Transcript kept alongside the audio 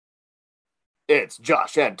It's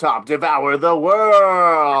Josh and Tom Devour the Yum,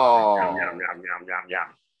 World. yum, yum, yum, yum, yum.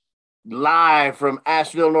 Live from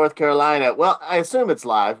Asheville, North Carolina. Well, I assume it's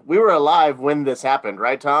live. We were alive when this happened,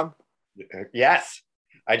 right, Tom? Yes,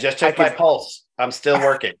 I just I took my can. pulse. I'm still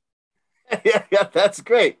working. Yeah, that's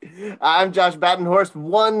great. I'm Josh Battenhorst,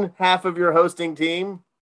 one half of your hosting team.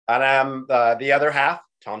 And I'm the other half,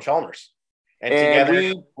 Tom Chalmers. And And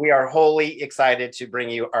together, we are wholly excited to bring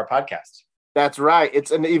you our podcast. that's right.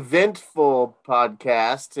 It's an eventful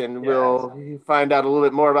podcast, and Yes. we'll find out a little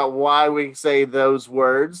bit more about why we say those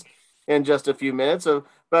words in just a few minutes.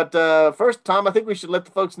 But first, Tom, I think we should let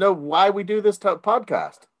the folks know why we do this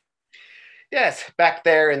podcast. Yes, back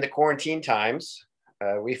there in the quarantine times,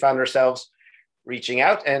 we found ourselves reaching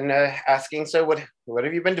out and asking, so what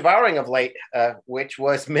have you been devouring of late? Which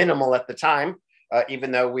was minimal at the time,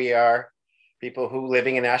 even though we are people who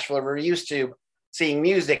living in Nashville are used to seeing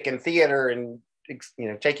music and theater and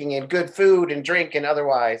taking in good food and drink and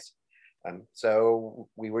otherwise. So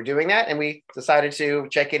we were doing that, and we decided to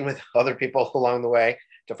check in with other people along the way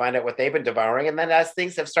to find out what they've been devouring. And then as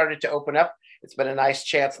things have started to open up, it's been a nice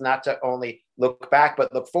chance not to only look back,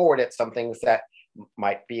 but look forward at some things that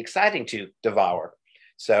might be exciting to devour.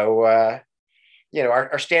 So,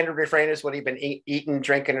 our standard refrain is what have you been eating,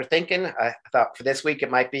 drinking, or thinking? I thought for this week,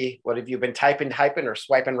 it might be what have you been typing, hyping, or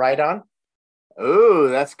swiping right on? Oh,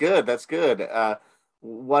 that's good. That's good.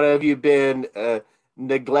 What have you been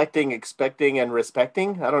neglecting, expecting, and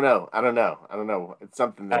respecting? I don't know. I don't know. I don't know. It's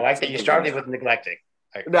something I that like that you something's in started there. with neglecting.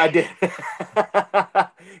 No, I did.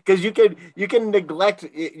 Because you can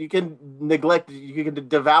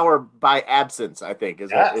devour by absence. I think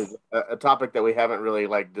is a Yes. is a topic that we haven't really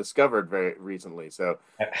like discovered very recently. So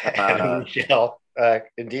And uh, we shall,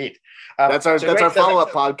 indeed. that's So our great. So follow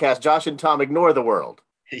up podcast. Josh and Tom ignore the world.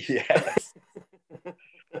 yes,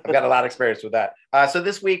 I've got a lot of experience with that. So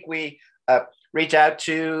this week we reach out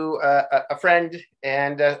to a friend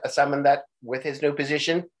and someone that, with his new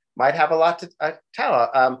position, might have a lot to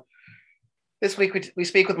tell. This week we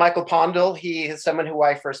speak with Michael Pondell. He is someone who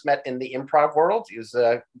I first met in the improv world. He was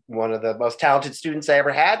one of the most talented students I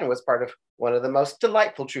ever had and was part of one of the most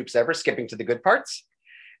delightful troupes ever, Skipping to the Good Parts.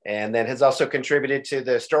 And then has also contributed to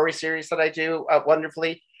the story series that I do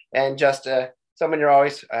wonderfully. And just someone you're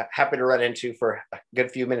always happy to run into for a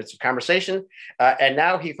good few minutes of conversation. And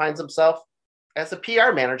now he finds himself as a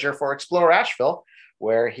PR manager for Explore Asheville,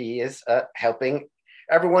 where he is helping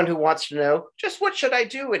everyone who wants to know just what should I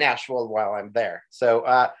do in Asheville while I'm there.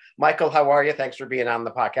 So, Michael, how are you? Thanks for being on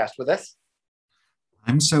the podcast with us.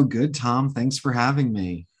 I'm so good, Tom. Thanks for having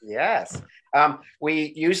me. Yes.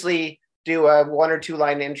 We usually do a 1 or 2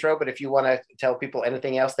 line intro, but if you want to tell people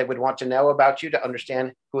anything else they would want to know about you to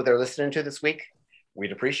understand who they're listening to this week,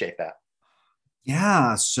 we'd appreciate that.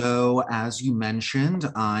 Yeah, so as you mentioned,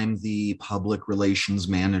 I'm the public relations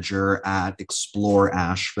manager at Explore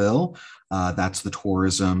Asheville. That's the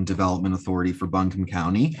tourism development authority for Buncombe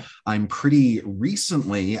County. I'm pretty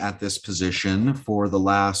recently at this position. For the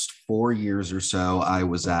last 4 years or so, I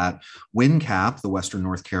was at WNCAP, the Western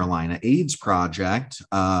North Carolina AIDS Project,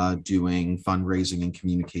 doing fundraising and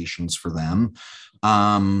communications for them.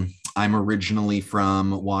 I'm originally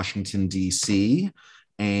from Washington, D.C.,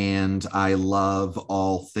 and I love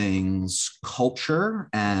all things culture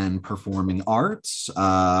and performing arts.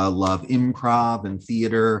 Love improv and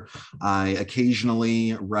theater. I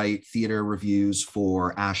occasionally write theater reviews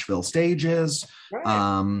for Asheville Stages.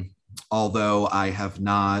 Right. Although I have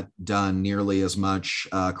not done nearly as much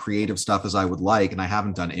creative stuff as I would like, and I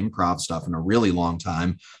haven't done improv stuff in a really long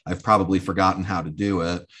time. I've probably forgotten how to do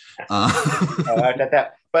it.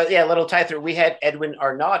 But yeah, a little tie through. We had Edwin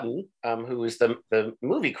Arnaudin, who is the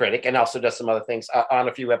movie critic and also does some other things on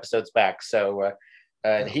a few episodes back. So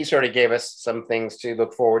he sort of gave us some things to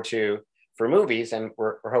look forward to for movies, and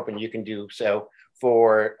we're hoping you can do so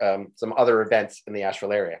for some other events in the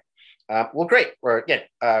Asheville area. Well, great. We're again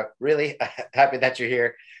really happy that you're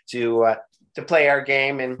here to play our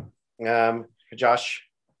game. And Josh,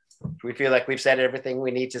 we feel like we've said everything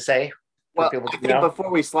we need to say. Well, I think before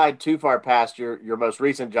we slide too far past your most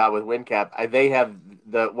recent job with WNCAP, they have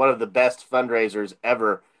one of the best fundraisers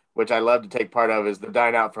ever, which I love to take part of, is the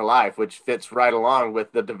Dine Out for Life, which fits right along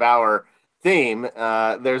with the Devour theme.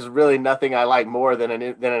 There's really nothing I like more than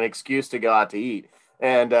an excuse to go out to eat,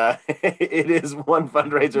 and it is one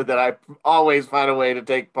fundraiser that I always find a way to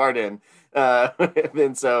take part in.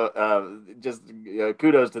 And so, just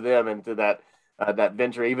kudos to them and to that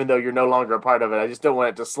venture, even though you're no longer a part of it. I just don't want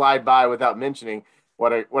it to slide by without mentioning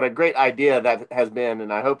what a great idea that has been,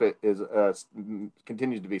 and I hope it is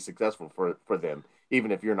continues to be successful for them,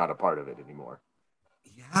 even if you're not a part of it anymore.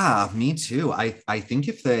 Yeah, me too. I think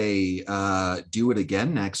if they do it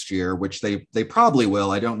again next year, which they probably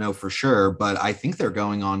will, I don't know for sure, but I think they're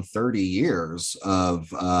going on 30 years of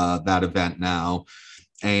that event now.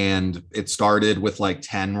 And it started with like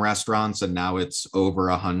 10 restaurants and now it's over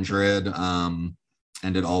 100.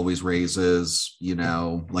 And it always raises,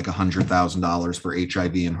 like $100,000 for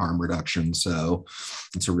HIV and harm reduction. So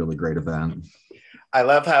it's a really great event. I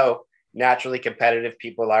love how naturally competitive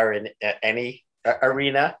people are in any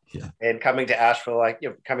arena, and coming to Asheville, like,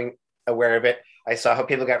 becoming aware of it. I saw how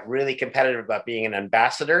people got really competitive about being an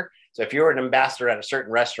ambassador. So if you were an ambassador at a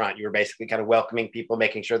certain restaurant, you were basically kind of welcoming people,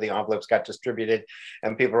 making sure the envelopes got distributed.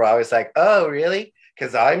 And people were always like, oh, really?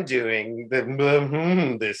 Because I'm doing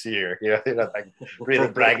the this year, like really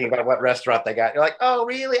bragging about what restaurant they got. You're like, oh,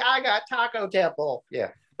 really? I got Taco Temple.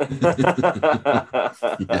 Yeah.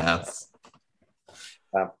 Yes.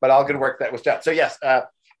 But all good work that was done. So yes,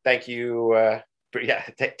 thank you for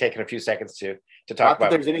taking a few seconds to talk Not about. that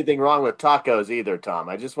there's anything wrong with tacos either, Tom.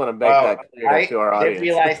 I just want to make that clear to our audience. I did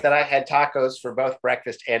realize that I had tacos for both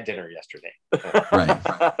breakfast and dinner yesterday. Right.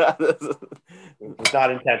 It was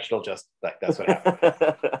not intentional, just like that's what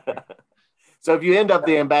happened. So if you end up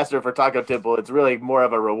the ambassador for Taco Temple, it's really more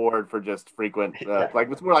of a reward for just frequent,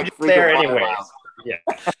 like it's more like frequent there anyways.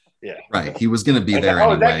 Yeah. Right. He was going to be there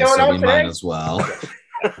anyway, so we might as well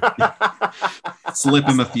slip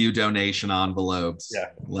him a few donation envelopes. Yeah.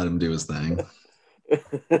 Let him do his thing.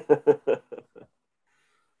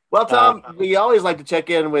 Well, Tom, we always like to check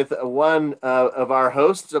in with one of our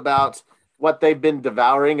hosts about what they've been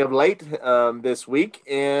devouring of late this week.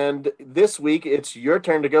 And this week, it's your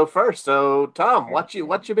turn to go first. So, Tom, what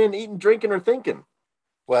you been eating, drinking, or thinking?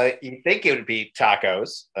 Well, you think it would be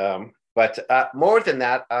tacos, but more than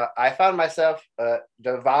that, I found myself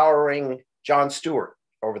devouring Jon Stewart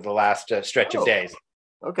over the last stretch of days.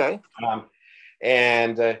 Okay.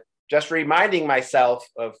 And just reminding myself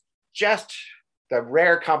of just the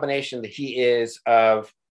rare combination that he is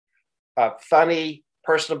of funny,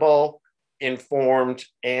 personable, informed,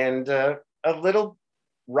 and a little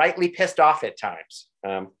rightly pissed off at times.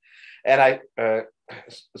 And I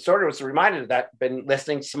sort of was reminded of that, been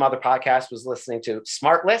listening to some other podcasts, was listening to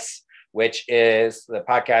Smartless, which is the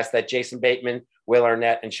podcast that Jason Bateman, Will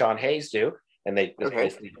Arnett, and Sean Hayes do. And they just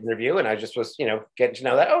basically interview. And I just was, getting to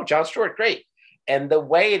know that, oh, Jon Stewart, great. And the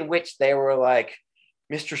way in which they were like,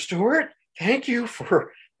 Mr. Stewart, thank you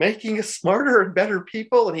for making us smarter and better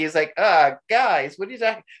people. And he's like, guys, what are you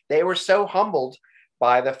talking? They were so humbled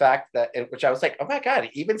by the fact that, in which I was like, oh my God,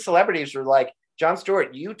 even celebrities were like, Jon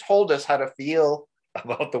Stewart, you told us how to feel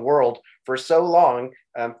about the world for so long.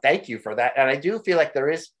 Thank you for that. And I do feel like there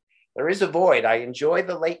is a void. I enjoy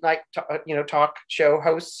the late night, talk show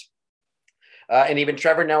hosts. And even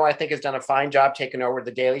Trevor Noah, I think, has done a fine job taking over The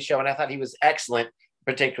Daily Show. And I thought he was excellent,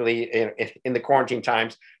 particularly in the quarantine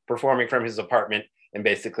times, performing from his apartment and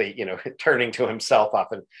basically, turning to himself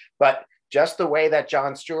often. But just the way that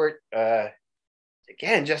Jon Stewart,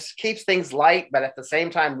 again, just keeps things light, but at the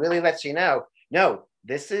same time really lets you know, no,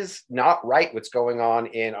 this is not right what's going on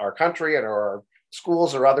in our country and our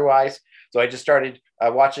schools or otherwise. So I just started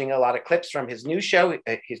watching a lot of clips from his new show.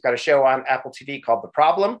 He's got a show on Apple TV called The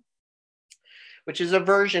Problem, which is a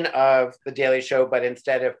version of The Daily Show, but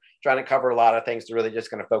instead of trying to cover a lot of things, they're really just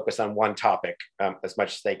going to focus on one topic as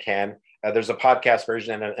much as they can. There's a podcast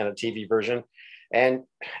version and a TV version. And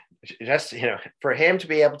just, for him to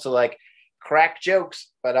be able to like crack jokes,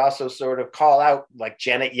 but also sort of call out like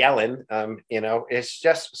Janet Yellen, it's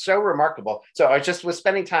just so remarkable. So I just was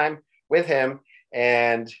spending time with him,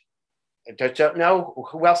 and I don't know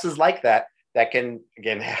who else is like that can,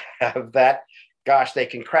 again, have that. Gosh, they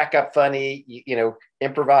can crack up funny,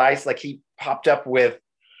 improvise. Like he popped up with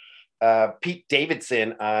Pete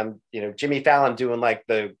Davidson on, Jimmy Fallon doing like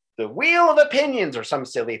the wheel of opinions or some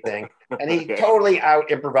silly thing. And he totally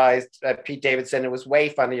out improvised Pete Davidson. It was way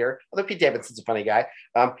funnier, although Pete Davidson's a funny guy.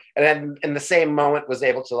 And then in the same moment was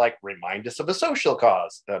able to like remind us of a social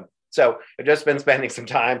cause. So I've just been spending some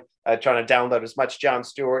time trying to download as much Jon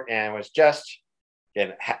Stewart, and was just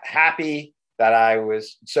happy that I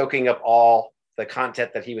was soaking up all the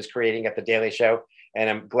content that he was creating at The Daily Show. And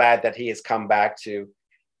I'm glad that he has come back to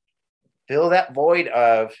fill that void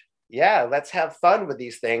of, let's have fun with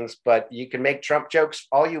these things, but you can make Trump jokes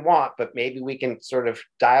all you want, but maybe we can sort of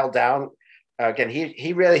dial down. Again,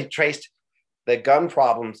 he really traced the gun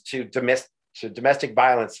problems to domestic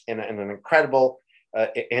violence in an incredible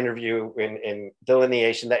interview in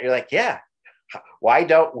delineation that you're like, why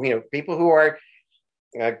don't, people who are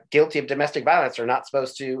guilty of domestic violence are not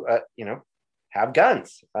supposed to, have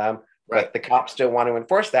guns. But the cops still want to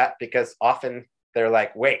enforce that because often they're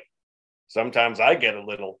like, wait, sometimes I get a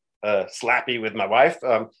little slappy with my wife.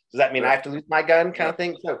 Does that mean I have to lose my gun kind of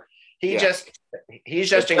thing? So he's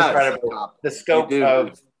just incredible. The scope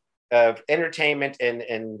of entertainment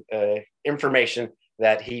and information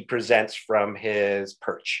that he presents from his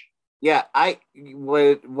perch. Yeah, I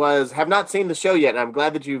have not seen the show yet, and I'm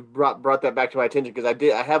glad that you brought that back to my attention, because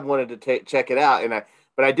I have wanted to check it out,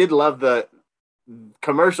 but I did love the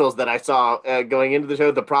commercials that I saw going into the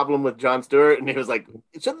show. The problem with Jon Stewart, and he was like,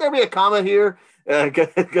 "Shouldn't there be a comma here?"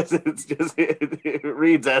 Because it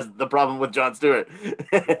reads as the problem with Jon Stewart,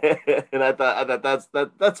 and I thought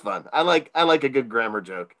that's fun. I like a good grammar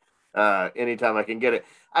joke anytime I can get it.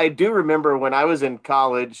 I do remember when I was in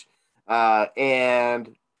college,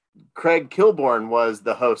 and Craig Kilborn was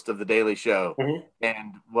the host of The Daily Show,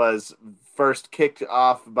 and was first kicked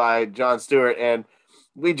off by Jon Stewart, and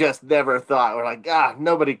we just never thought, we're like,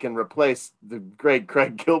 nobody can replace the great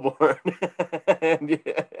Craig Kilborn.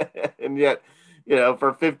 and yet,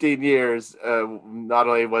 for 15 years, not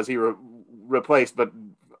only was he replaced, but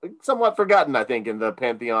somewhat forgotten, I think, in the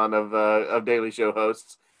pantheon of Daily Show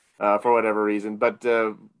hosts for whatever reason. But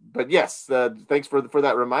yes, thanks for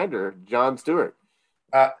that reminder, Jon Stewart.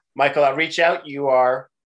 Michael, I'll reach out. You are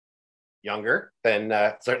younger than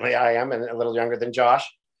certainly I am, and a little younger than Josh.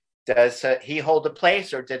 Does he hold a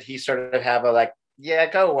place, or did he sort of have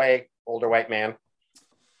go away, older white man?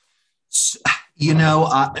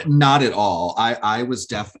 Not at all. I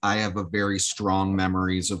have a very strong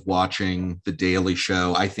memories of watching The Daily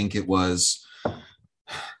Show. I think it was,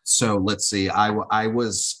 so let's see. I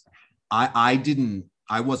was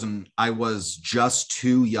just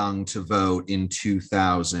too young to vote in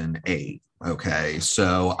 2008. Okay,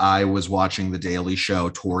 so I was watching The Daily Show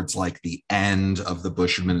towards like the end of the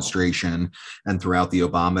Bush administration and throughout the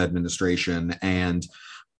Obama administration. And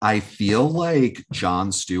I feel like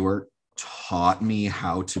Jon Stewart taught me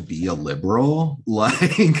how to be a liberal,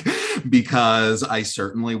 because I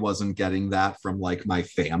certainly wasn't getting that from like my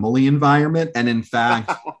family environment. And in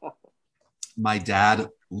fact, my dad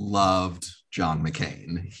loved John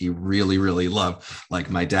McCain. He really, really loved, like,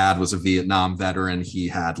 my dad was a Vietnam veteran. He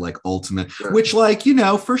had like ultimate, which, like,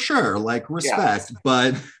 for sure, like, respect.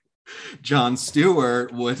 But Jon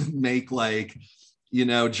Stewart would make like,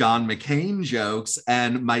 John McCain jokes,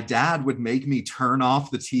 and my dad would make me turn off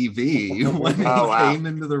the TV when he came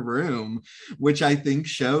into the room, which I think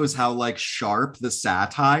shows how like sharp the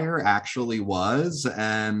satire actually was.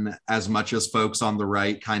 And as much as folks on the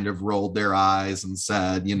right kind of rolled their eyes and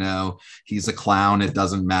said, he's a clown, it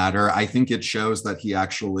doesn't matter, I think it shows that he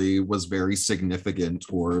actually was very significant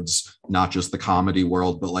towards not just the comedy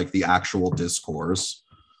world, but like the actual discourse.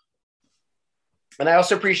 And I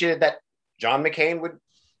also appreciated that John McCain would,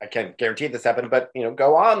 I can't guarantee this happened, but,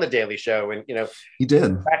 go on The Daily Show. And, he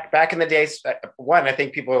did. Back in the days, I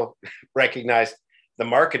think people recognized the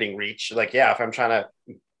marketing reach. Like, if I'm trying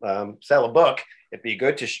to sell a book, it'd be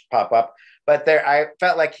good to pop up. But I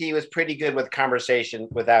felt like he was pretty good with conversation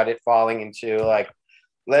without it falling into like,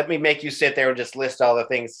 let me make you sit there and just list all the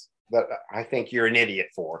things that I think you're an idiot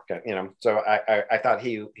for, So I thought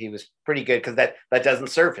he was pretty good, because that doesn't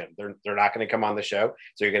serve him. They're not going to come on the show,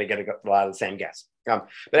 so you're going to get a lot of the same guests. But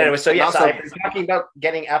anyway, so yes, I've been talking about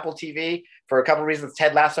getting Apple TV for a couple of reasons,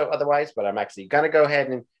 Ted Lasso otherwise, but I'm actually going to go ahead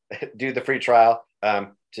and do the free trial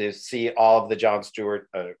to see all of the Jon Stewart,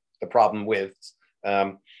 The Problem With,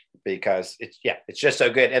 because it's just so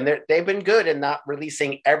good, and they've been good in not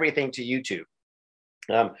releasing everything to YouTube,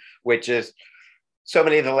 which is. So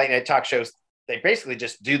many of the late night talk shows, they basically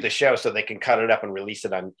just do the show so they can cut it up and release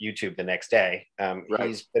it on YouTube the next day. Right.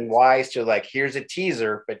 He's been wise to like, here's a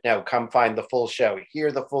teaser, but no, come find the full show,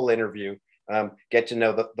 hear the full interview, get to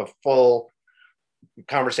know the full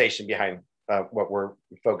conversation behind what we're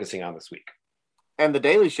focusing on this week. And The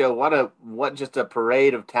Daily Show, what just a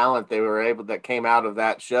parade of talent that came out of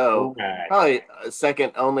that show. Right. Probably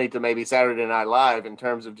second only to maybe Saturday Night Live in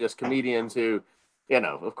terms of just comedians who,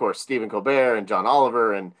 of course, Stephen Colbert and John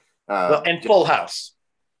Oliver and Full House.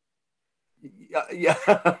 Yeah.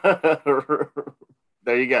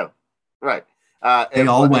 There you go. Right. They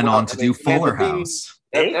all went on to do Fuller House.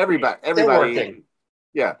 Everybody.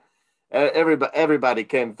 Yeah. Everybody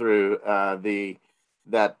came through it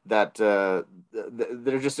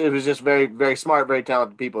was just very, very smart, very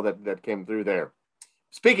talented people that came through there.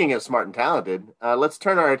 Speaking of smart and talented, let's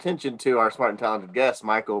turn our attention to our smart and talented guest,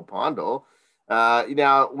 Michael Pondel.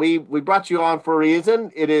 Now we brought you on for a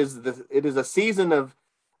reason. It is a season of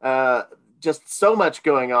just so much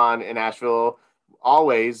going on in Asheville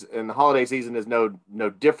always, and the holiday season is no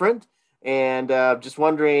different. and just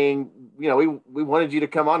wondering, we wanted you to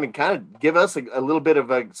come on and kind of give us a little bit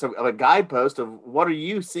of a guidepost of what are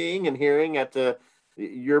you seeing and hearing at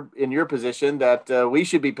your position that we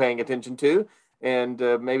should be paying attention to, and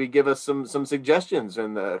maybe give us some suggestions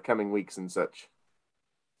in the coming weeks and such.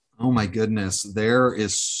 Oh my goodness, there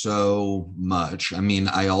is so much. I mean,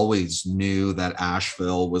 I always knew that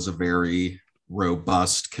Asheville was a very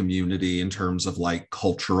robust community in terms of like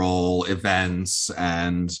cultural events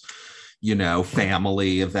and,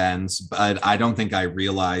 family events, but I don't think I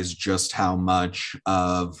realized just how much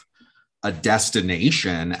of a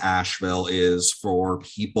destination Asheville is for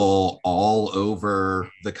people all over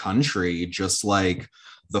the country, just like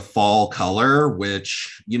the fall color,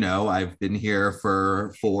 which, I've been here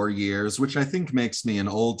for 4 years, which I think makes me an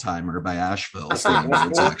old timer by Asheville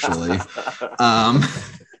standards, actually.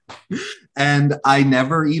 And I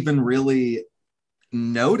never even really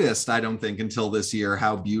noticed, I don't think, until this year,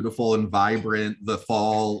 how beautiful and vibrant the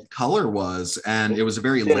fall color was. And it was a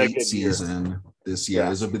very late season this year.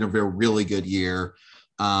 It's been a really good year.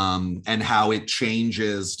 And how it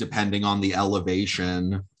changes depending on the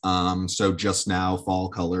elevation. So just now, fall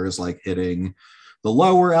color is like hitting the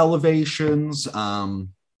lower elevations.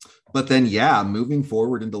 But then, moving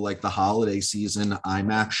forward into like the holiday season, I'm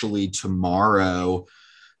actually tomorrow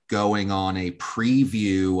going on a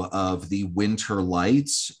preview of the winter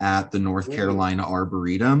lights at the North Carolina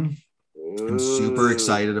Arboretum. I'm super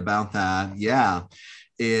excited about that. Yeah.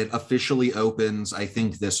 It officially opens, I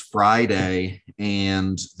think, this Friday.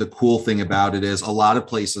 And the cool thing about it is a lot of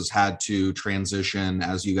places had to transition,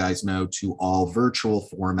 as you guys know, to all virtual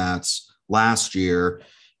formats last year.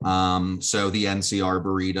 So the NC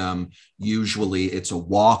Arboretum, usually it's a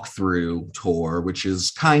walkthrough tour, which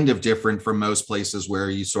is kind of different from most places where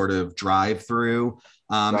you sort of drive through.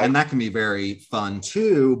 Right. And that can be very fun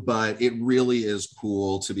too, but it really is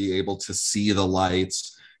cool to be able to see the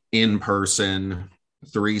lights in person,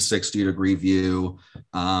 360-degree view.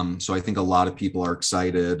 So I think a lot of people are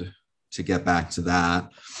excited to get back to that.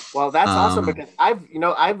 Well, that's awesome, because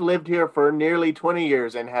I've lived here for nearly 20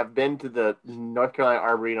 years and have been to the North Carolina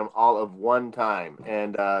Arboretum all of one time.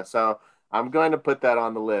 And so I'm going to put that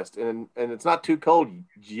on the list, and it's not too cold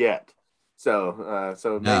yet. So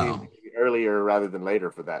maybe earlier rather than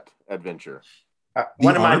later for that adventure.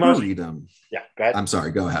 One of my most, go ahead. I'm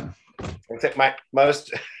sorry, go ahead. My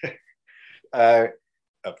most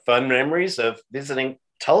fun memories of visiting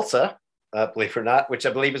Tulsa, believe it or not, which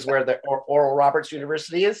I believe is where the Oral Roberts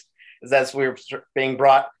University is as we were being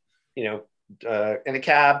brought, in a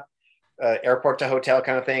cab, airport to hotel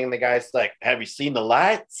kind of thing. And the guy's like, "Have you seen the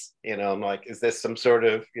lights?" I'm like, "Is this some sort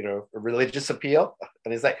of, religious appeal?"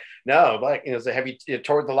 And he's like, "No, but, so have you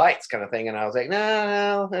toured the lights kind of thing?" And I was like,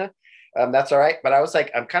 no, that's all right. But I was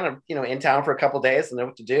like, I'm kind of, in town for a couple of days and know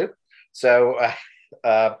what to do. So,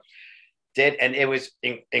 and it was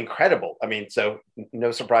incredible. I mean, so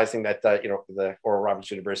no surprising that the Oral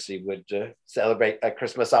Roberts University would celebrate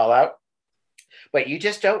Christmas all out, but you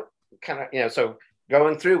just don't kind of so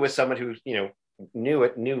going through with someone who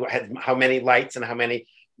knew how many lights and how many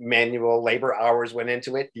manual labor hours went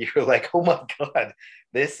into it. You're like, oh my God,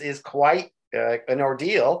 this is quite an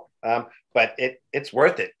ordeal, but it's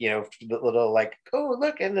worth it. The little like, oh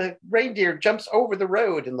look, and the reindeer jumps over the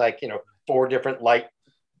road, and 4 different light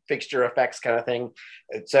fixture effects kind of thing.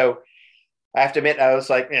 And so I have to admit, I was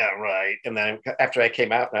like, yeah, right. And then after I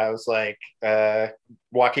came out, I was like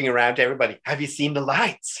walking around to everybody, "Have you seen the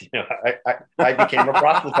lights?" I became a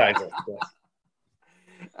proselytizer.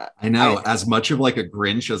 I know, as much of like a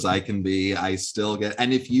Grinch as I can be, I still get,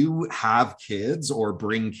 and if you have kids or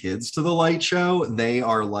bring kids to the light show, they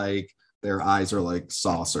are like, their eyes are like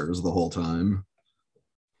saucers the whole time.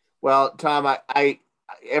 Well, Tom, I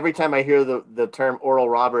every time I hear the term Oral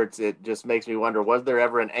Roberts, it just makes me wonder, was there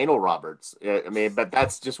ever an Anal Roberts? I mean, but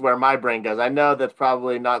that's just where my brain goes. I know that's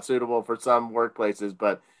probably not suitable for some workplaces,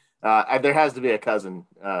 but there has to be a cousin.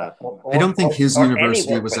 I don't think his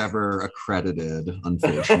university was ever accredited,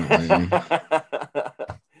 unfortunately.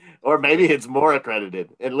 Or maybe it's more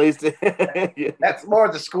accredited, at least. That's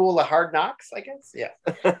more the school of hard knocks, I guess.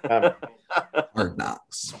 Yeah. Hard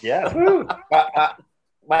knocks. Yeah.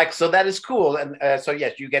 Mike, so that is cool. And so,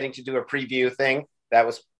 yes, you getting to do a preview thing. That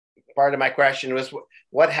was part of my question, was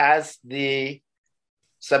what has the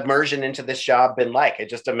submersion into this job been like? I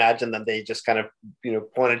just imagine that they just kind of,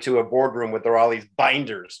 pointed to a boardroom with all these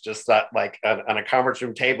binders, just like on a conference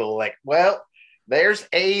room table, like, well, there's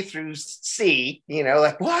A through C,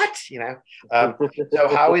 like what, so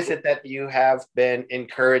how is it that you have been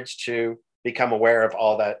encouraged to become aware of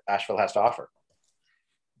all that Asheville has to offer?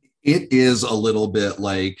 It is a little bit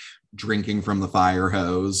like drinking from the fire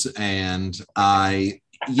hose. And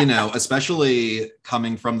especially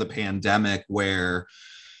coming from the pandemic where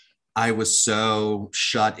I was so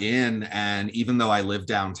shut in. And even though I live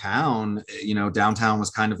downtown, downtown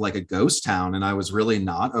was kind of like a ghost town, and I was really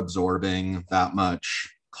not absorbing that much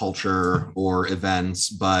culture or events.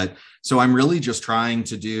 But so I'm really just trying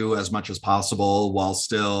to do as much as possible while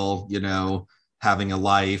still, having a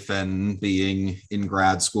life and being in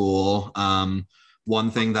grad school.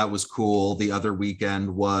 One thing that was cool the other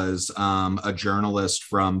weekend was a journalist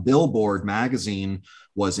from Billboard magazine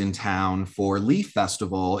was in town for Leaf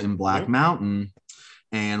Festival in Black Mountain.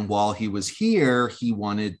 And while he was here, he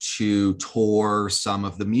wanted to tour some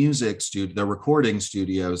of the the recording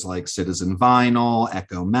studios like Citizen Vinyl,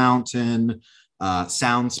 Echo Mountain,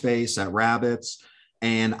 Soundspace at Rabbits.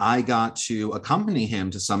 And I got to accompany him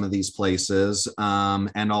to some of these places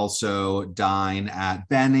and also dine at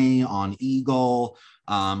Benny on Eagle,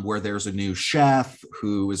 where there's a new chef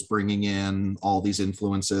who is bringing in all these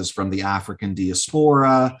influences from the African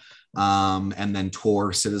diaspora, and then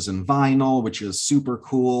tour Citizen Vinyl, which is super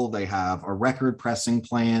cool. They have a record pressing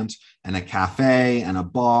plant and a cafe and a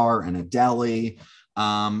bar and a deli.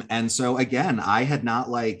 And so again, I had not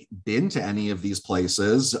been to any of these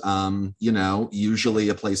places. Usually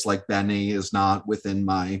a place like Benny is not within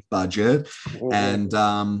my budget. And,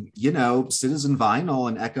 Citizen Vinyl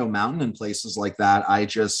and Echo Mountain and places like that, I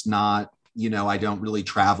just not, I don't really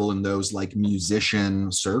travel in those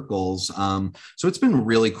musician circles. So it's been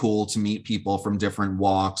really cool to meet people from different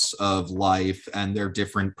walks of life and their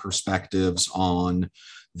different perspectives on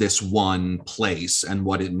this one place and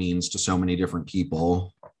what it means to so many different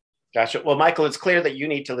people. Gotcha. Well, Michael, it's clear that you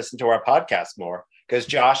need to listen to our podcast more, because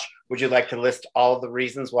Josh, would you like to list all of the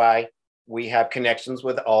reasons why we have connections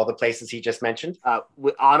with all the places he just mentioned? On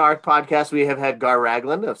our podcast, we have had Gar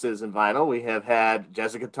Ragland of Citizen Vinyl. We have had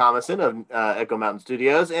Jessica Thomason of Echo Mountain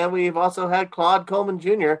Studios. And we've also had Claude Coleman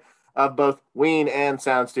Jr. of both Ween and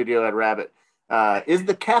Sound Studio at Rabbit. Is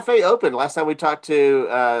the cafe open? Last time we talked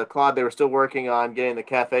to Claude, they were still working on getting the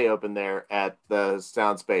cafe open there at the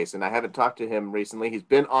Sound Space. And I haven't talked to him recently. He's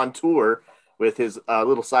been on tour with his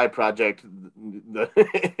little side project, the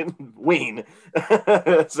Ween.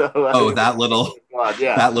 That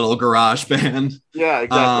little garage band. Yeah,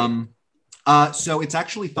 exactly. So it's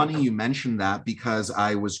actually funny you mentioned that, because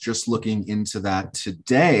I was just looking into that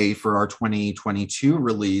today for our 2022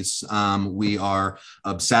 release. We are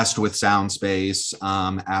obsessed with Soundspace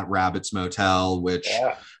at Rabbit's Motel, which,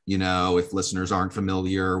 if listeners aren't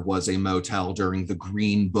familiar, was a motel during the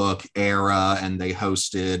Green Book era, and they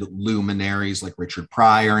hosted luminaries like Richard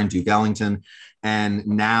Pryor and Duke Ellington. And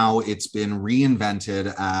now it's been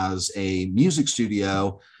reinvented as a music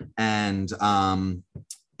studio, and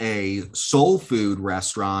a soul food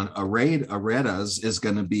restaurant, Areda's, is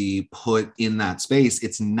going to be put in that space.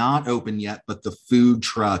 It's not open yet, but the food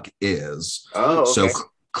truck is. Oh, okay. So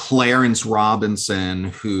Clarence Robinson,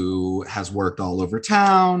 who has worked all over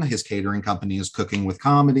town, his catering company is Cooking with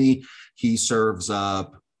Comedy. He serves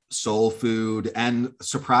up soul food and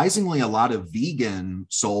surprisingly a lot of vegan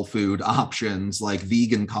soul food options, like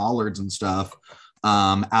vegan collards and stuff,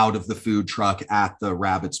 out of the food truck at the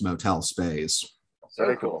Rabbit's Motel space.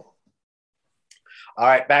 Very cool. All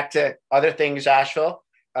right, back to other things, Asheville.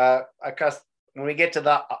 Because when we get to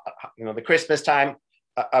the Christmas time,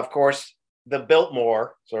 of course, the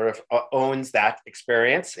Biltmore sort of owns that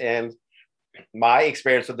experience. And my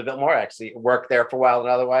experience with the Biltmore, actually worked there for a while and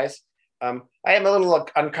otherwise. I am a little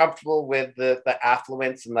uncomfortable with the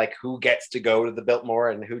affluence and who gets to go to the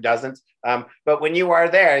Biltmore and who doesn't. But when you are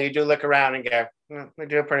there, you do look around and go, we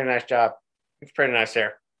do a pretty nice job. It's pretty nice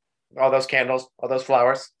here. All those candles, all those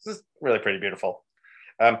flowers. This is really pretty beautiful.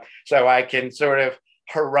 So I can sort of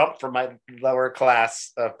harump for my lower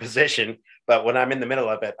class position, but when I'm in the middle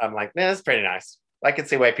of it, I'm like, it's pretty nice. I can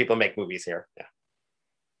see why people make movies here.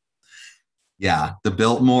 Yeah, the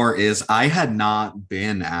Biltmore is, I had not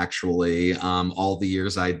been actually all the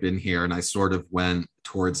years I'd been here, and I sort of went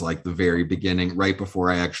towards the very beginning, right before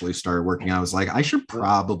I actually started working. I was like, I should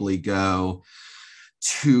probably go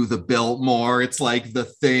to the Biltmore. It's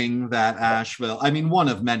the thing that Asheville, one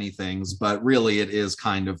of many things, but really it is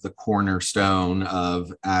kind of the cornerstone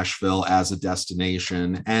of Asheville as a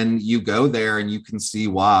destination. And you go there and you can see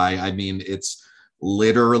why. It's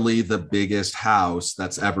literally the biggest house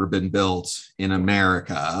that's ever been built in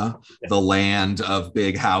America, the land of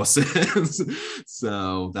big houses.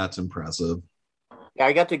 So that's impressive. Yeah,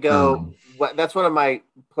 I got to go. That's one of my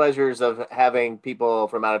pleasures of having people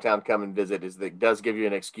from out of town come and visit, is that it does give you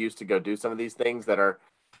an excuse to go do some of these things that are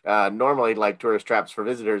normally tourist traps for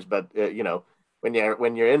visitors. But, when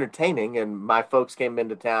you're entertaining. And my folks came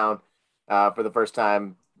into town for the first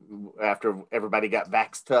time after everybody got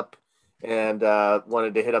vaxxed up and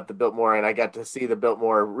wanted to hit up the Biltmore, and I got to see the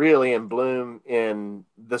Biltmore really in bloom in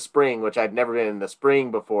the spring, which I'd never been in the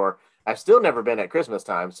spring before. I've still never been at Christmas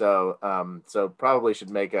time, so so probably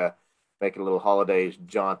should make a little holiday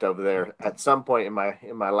jaunt over there at some point in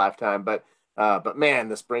my lifetime. But man,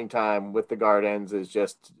 the springtime with the gardens is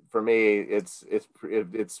just, for me, it's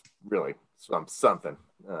really something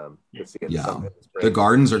to see it. Yeah, the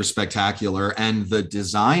gardens are spectacular, and the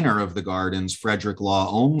designer of the gardens, Frederick Law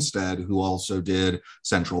Olmsted, who also did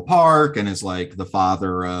Central Park and is like the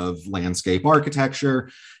father of landscape architecture.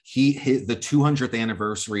 The 200th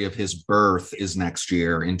anniversary of his birth is next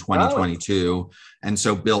year in 2022. Oh. And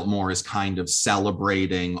so Biltmore is kind of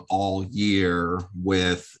celebrating all year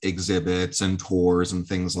with exhibits and tours and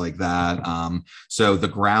things like that. So the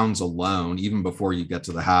grounds alone, even before you get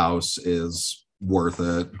to the house, is worth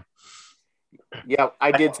it. Yeah,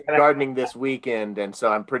 I did some gardening this weekend, and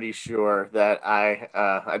so I'm pretty sure that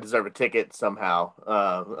I deserve a ticket somehow.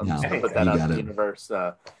 I'm just gonna put that out in the universe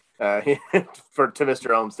to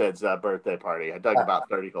Mr. Olmsted's birthday party. I dug about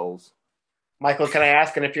 30 holes. Michael, can I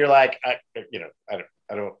ask? And if you're like, I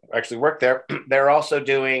don't actually work there. They're also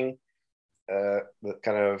doing the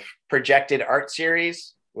kind of projected art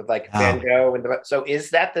series with like Van Gogh. So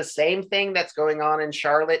is that the same thing that's going on in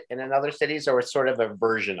Charlotte and in other cities, or it's sort of a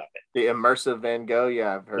version of it? The immersive Van Gogh?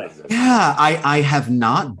 Yeah, I've heard of this. Yeah, I have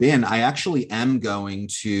not been. I actually am going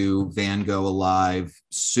to Van Gogh Alive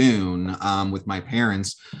soon with my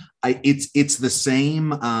parents. It's the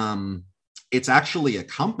same. It's actually a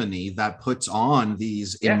company that puts on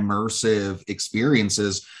these immersive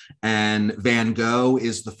experiences, and Van Gogh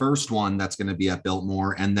is the first one that's going to be at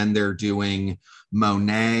Biltmore, and then they're doing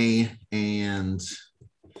Monet and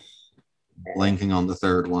blanking on the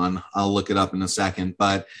third one. I'll look it up in a second.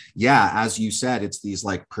 But yeah, as you said, it's these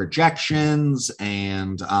like projections,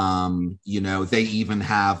 and they even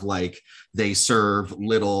have they serve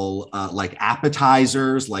little like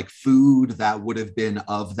appetizers, like food that would have been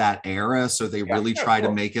of that era. So they really try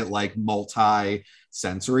to make it like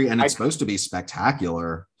multi-sensory, and it's supposed to be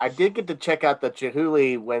spectacular. I did get to check out the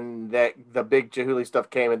Chihuly when the big Chihuly stuff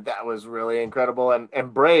came, and that was really incredible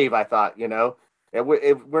and brave, I thought,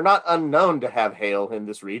 we're not unknown to have hail in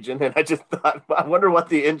this region. And I just thought, I wonder what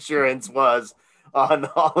the insurance was on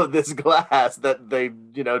all of this glass that they,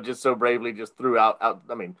 just so bravely just threw out.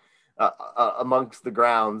 I mean, amongst the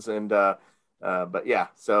grounds. And, but yeah,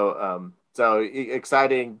 so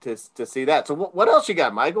exciting to see that. So what else you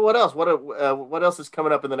got, Michael? What else? What else is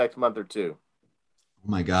coming up in the next month or two? Oh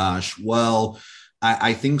my gosh. Well,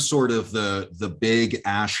 I think sort of the big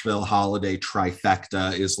Asheville holiday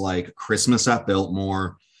trifecta is like Christmas at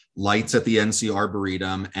Biltmore, lights at the NC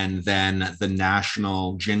Arboretum, and then the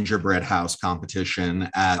National Gingerbread House competition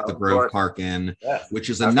at the Grove Park Inn,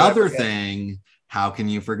 which is another thing. How can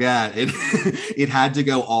you forget it? It had to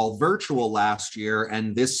go all virtual last year.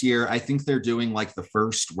 And this year, I think they're doing like the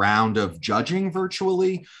first round of judging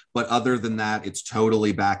virtually. But other than that, it's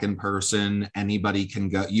totally back in person. Anybody can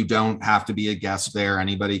go. You don't have to be a guest there.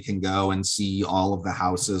 Anybody can go and see all of the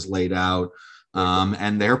houses laid out.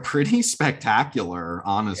 And they're pretty spectacular,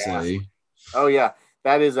 honestly. Yeah. Oh, yeah.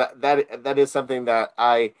 That is something that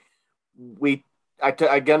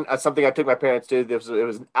something I took my parents to. It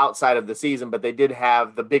was outside of the season, but they did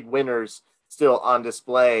have the big winners still on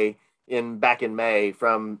display back in May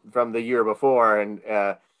from the year before, and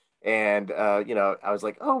I was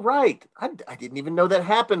like, oh right, I didn't even know that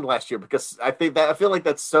happened last year, because I feel like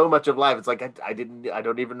that's so much of life. It's like I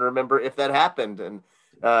don't even remember if that happened, and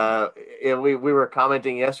we were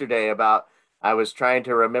commenting yesterday about. I was trying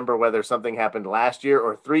to remember whether something happened last year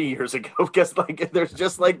or 3 years ago, because like there's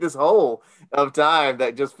just like this hole of time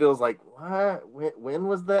that just feels like, what? When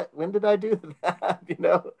was that? When did I do that?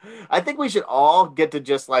 I think we should all get to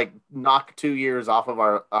just like knock 2 years off of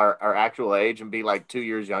our actual age and be like 2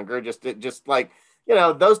 years younger. Just like,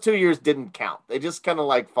 those 2 years didn't count. They just kind of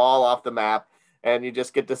like fall off the map, and you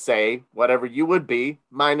just get to say whatever you would be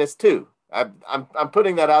 -2. I'm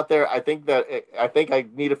putting that out there. I think I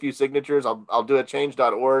need a few signatures. I'll do a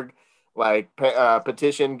change.org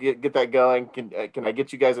petition, get that going. Can I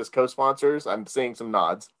get you guys as co-sponsors? I'm seeing some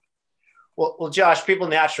nods. Well, Josh, people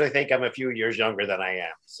naturally think I'm a few years younger than I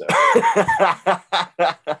am. So,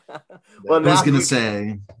 well, I was going to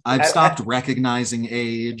say I've stopped recognizing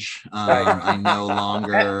age. I no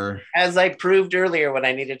longer. As I proved earlier when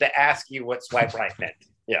I needed to ask you what swipe right meant.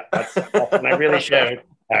 Yeah, that's when I really showed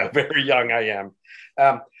how very young I am.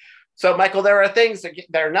 So, Michael, there are things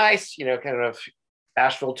that are nice, kind of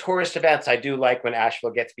Asheville tourist events. I do like when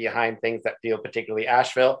Asheville gets behind things that feel particularly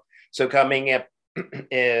Asheville. So coming up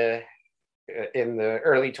in the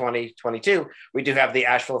early 2022, we do have the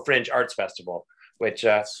Asheville Fringe Arts Festival, which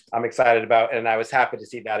I'm excited about. And I was happy to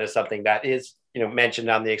see that as something that is, mentioned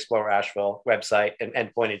on the Explore Asheville website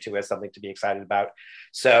and pointed to as something to be excited about.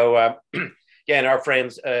 So yeah, and our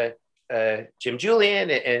friends, Jim Julian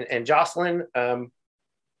and Jocelyn,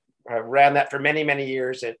 ran that for many, many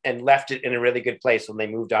years and left it in a really good place when they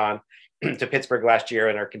moved on to Pittsburgh last year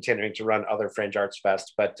and are continuing to run other Fringe Arts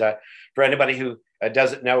Fest. But for anybody who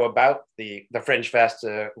doesn't know about the Fringe Fest,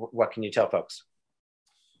 what can you tell folks?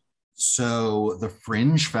 So the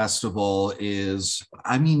Fringe Festival is,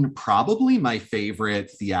 probably my favorite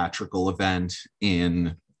theatrical event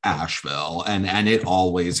in Asheville, and it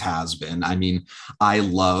always has been. I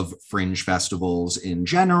love Fringe festivals in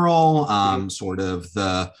general. Sort of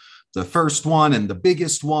the first one and the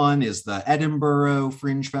biggest one is the Edinburgh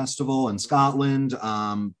Fringe Festival in Scotland,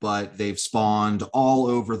 but they've spawned all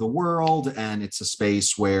over the world, and it's a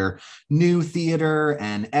space where new theater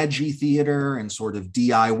and edgy theater and sort of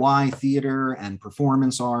DIY theater and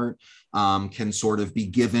performance art can sort of be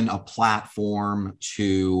given a platform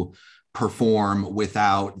to perform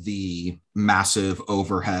without the massive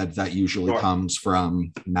overhead that usually comes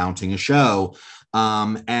from mounting a show.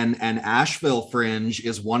 And Asheville Fringe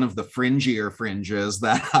is one of the fringier fringes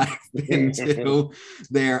that I've been to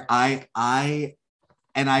there. I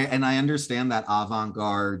understand that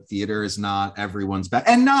avant-garde theater is not everyone's best,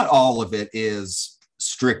 and not all of it is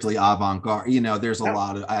strictly avant-garde. There's a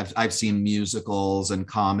lot of, I've seen musicals and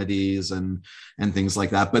comedies and things like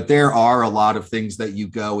that, but there are a lot of things that you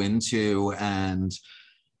go into and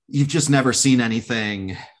you've just never seen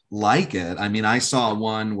anything like it. I saw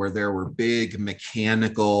one where there were big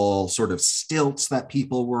mechanical sort of stilts that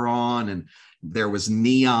people were on, and there was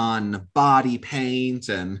neon body paint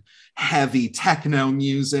and heavy techno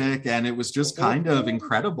music, and it was just kind of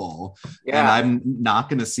incredible. Yeah. And I'm not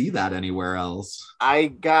going to see that anywhere else.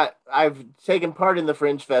 I've taken part in the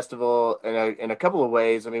Fringe Festival in a couple of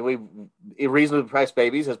ways. Reasonably Priced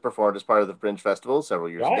Babies has performed as part of the Fringe Festival several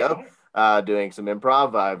years ago, doing some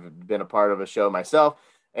improv. I've been a part of a show myself.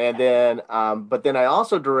 And then, but then I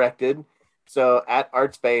also directed. So at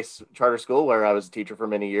ArtSpace Charter School, where I was a teacher for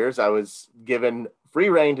many years, I was given free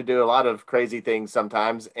reign to do a lot of crazy things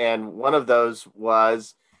sometimes. And one of those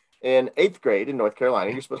was in 8th grade in North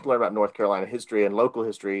Carolina. You're supposed to learn about North Carolina history and local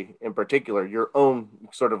history in particular, your own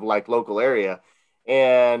sort of like local area.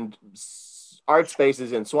 And ArtSpace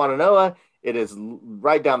is in Swannanoa. It is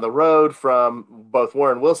right down the road from both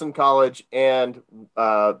Warren Wilson College and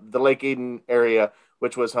the Lake Eden area,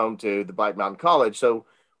 which was home to the Black Mountain College. So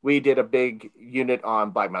we did a big unit on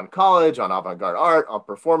Black Mountain College, on avant-garde art, on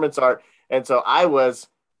performance art. And so I was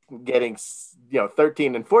getting,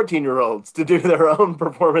 13 and 14-year-olds to do their own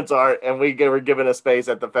performance art, and we were given a space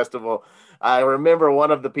at the festival. I remember one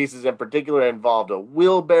of the pieces in particular involved a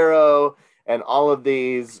wheelbarrow and all of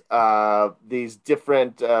these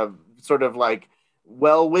different sort of like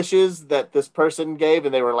well wishes that this person gave,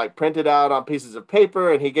 and they were like printed out on pieces of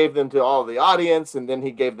paper, and he gave them to all the audience, and then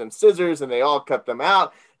he gave them scissors, and they all cut them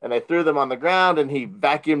out, and they threw them on the ground, and he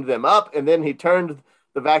vacuumed them up, and then he turned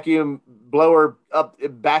the vacuum blower up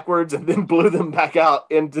backwards and then blew them back out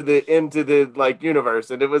into the like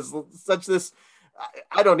universe. And it was such this,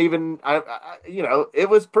 it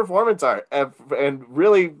was performance art and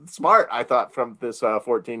really smart, I thought, from this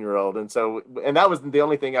 14-year-old. And that was the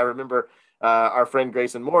only thing I remember. Our friend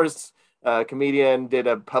Grayson Morris, comedian, did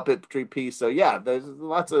a puppetry piece. So yeah, there's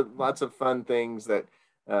lots of fun things that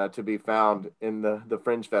to be found in the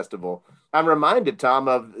Fringe Festival. I'm reminded, Tom,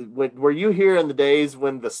 of were you here in the days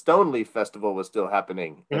when the Stoneleaf Festival was still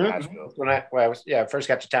happening in Asheville? When I first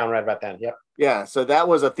got to town right about then. Yep. Yeah, so that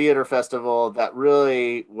was a theater festival that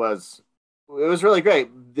really was. It was really great.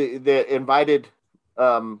 The invited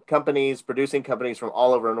companies, producing companies from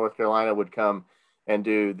all over North Carolina would come and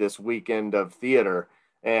do this weekend of theater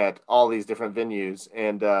at all these different venues,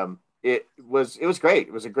 and it was great.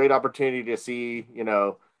 It was a great opportunity to see,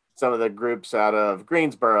 some of the groups out of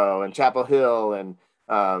Greensboro and Chapel Hill, and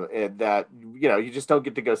that, you just don't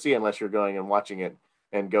get to go see unless you're going and watching it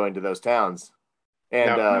and going to those towns.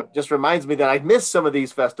 And just reminds me that I missed some of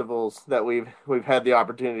these festivals that we've had the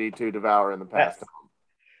opportunity to devour in the past. Yes.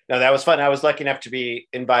 No, that was fun. I was lucky enough to be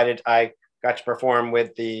invited. I got to perform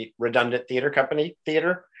with the Redundant Theater Company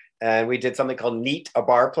Theater, and we did something called Neat, a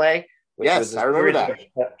bar play. Yes, I remember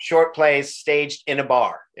that. Short plays staged in a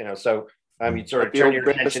bar, so you'd sort of turn your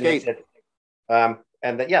attention.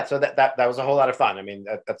 So that was a whole lot of fun.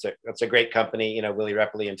 That's a great company, Willie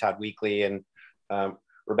Repley and Todd Weekly and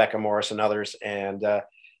Rebecca Morris and others. And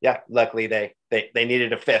yeah, luckily they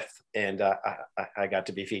needed a fifth, and I got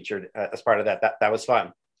to be featured as part of that. That was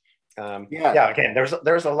fun. Yeah. Again,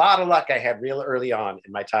 there was a lot of luck I had real early on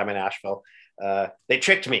in my time in Asheville. They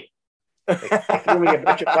tricked me. They threw me a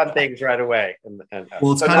bunch of fun things right away.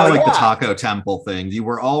 Well, it's kind of like the Taco Temple thing. You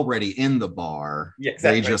were already in the bar. Yeah,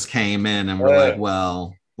 exactly. They just came in and were like,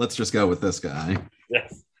 well, let's just go with this guy.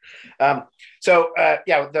 Yes. So I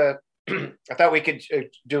thought we could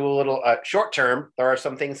do a little short term. There are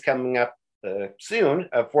some things coming up soon.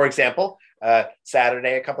 For example,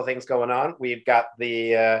 Saturday, a couple things going on. We've got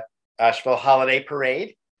the Asheville Holiday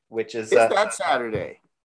Parade, which is that Saturday.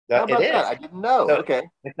 How about that? I didn't know. So okay.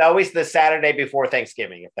 It's always the Saturday before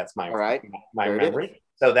Thanksgiving, if that's my memory.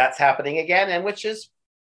 So that's happening again, and which is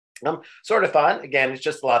sort of fun. Again, it's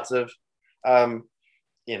just lots of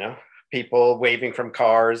people waving from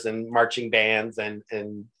cars and marching bands and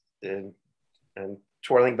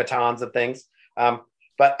twirling batons and things.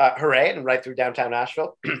 But hooray, and right through downtown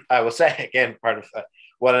Asheville. I will say again, part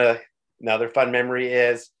of another fun memory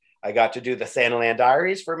is I got to do the Santaland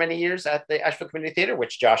Diaries for many years at the Asheville Community Theater,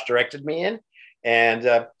 which Josh directed me in.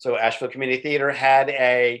 And so Asheville Community Theater had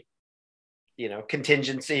a,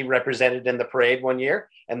 contingency represented in the parade one year,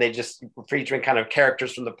 and they just were featuring kind of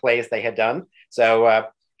characters from the plays they had done. So,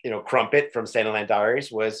 Crumpet from Santaland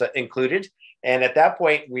Diaries was included. And at that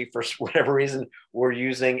point, we, for whatever reason, were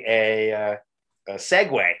using a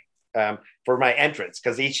Segway for my entrance,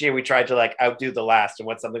 because each year we tried to outdo the last and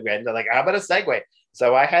what something we had. And they're like, how about a Segway?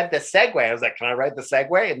 So I had the Segway. I was like, can I ride the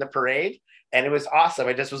Segway in the parade? And it was awesome.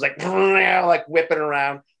 I just was like whipping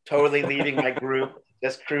around, totally leaving my group,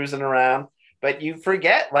 just cruising around. But you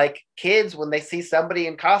forget, kids, when they see somebody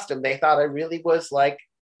in costume, they thought I really was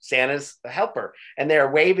Santa's helper. And they're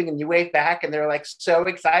waving and you wave back and they're so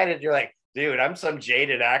excited. You're like, dude, I'm some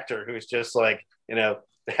jaded actor who's just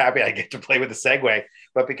happy I get to play with the Segway.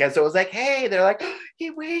 But because it was hey, they're like, oh,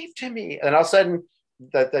 he waved to me. And all of a sudden,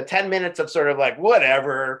 the 10 minutes of sort of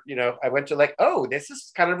whatever, I went to oh, this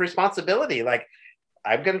is kind of responsibility.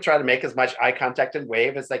 I'm going to try to make as much eye contact and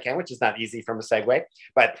wave as I can, which is not easy from a Segway,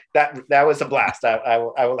 but that was a blast. I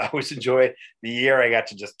will always enjoy the year I got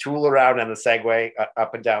to just tool around on the Segway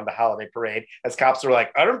up and down the holiday parade as cops were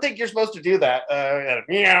like, I don't think you're supposed to do that.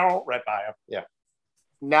 Right by them. Yeah.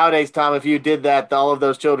 Nowadays, Tom, if you did that, all of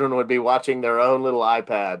those children would be watching their own little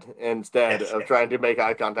iPad instead of trying to make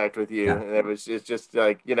eye contact with you. Yeah. And it's just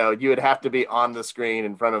you would have to be on the screen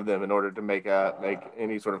in front of them in order to make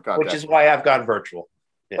any sort of contact. Which is why I've gone virtual.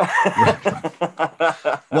 Yeah.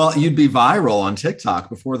 Well, you'd be viral on TikTok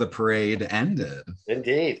before the parade ended.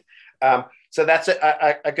 Indeed. So that's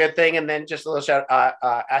a good thing. And then just a little shout out,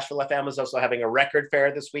 Asheville FM is also having a record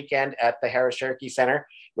fair this weekend at the Harris Cherokee Center,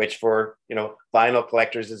 which for, vinyl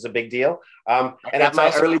collectors is a big deal. And it's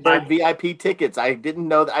my early bird VIP tickets. I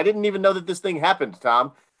didn't even know that this thing happened,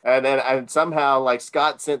 Tom. And then somehow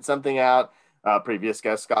Scott sent something out, previous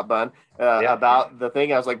guest Scott Bunn, about the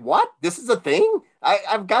thing. I was like, what? This is a thing?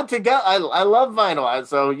 I've got to go. I love vinyl.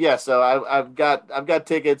 So I've got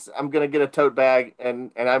tickets. I'm going to get a tote bag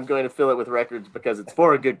and I'm going to fill it with records because it's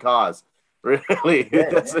for a good cause. Really,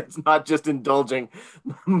 it's not just indulging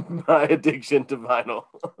my addiction to vinyl.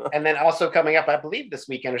 And then also coming up, I believe this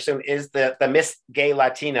weekend or soon, is the Miss Gay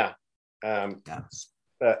Latina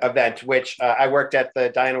event, which I worked at the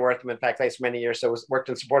Diana Wortham Pack Place for many years, so worked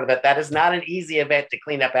in support of that. That is not an easy event to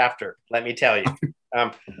clean up after, let me tell you.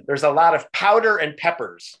 There's a lot of powder and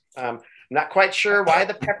peppers. I'm not quite sure why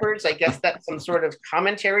the peppers. I guess that's some sort of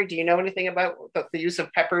commentary. Do you know anything about the use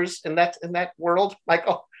of peppers in that world,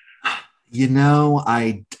 Michael?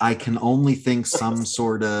 I can only think some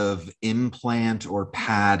sort of implant or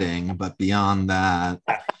padding, but beyond that,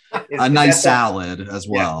 a nice salad as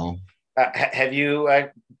well. Have you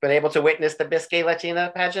been able to witness the Miss Gay Latina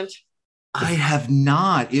pageant? I have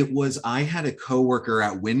not. I had a coworker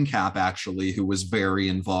at WinCap actually who was very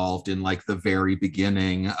involved in the very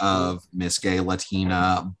beginning of Miss Gay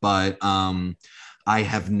Latina, but I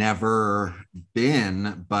have never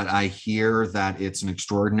been, but I hear that it's an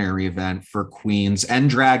extraordinary event for queens and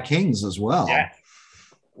drag kings as well. Yeah.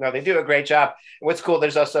 No, they do a great job. What's cool,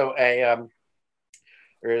 there's also a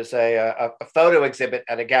photo exhibit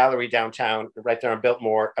at a gallery downtown right there on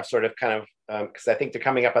Biltmore of sort of because I think they're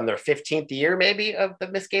coming up on their 15th year maybe of the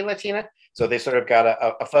Miss Gay Latina. So they sort of got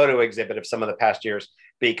a photo exhibit of some of the past years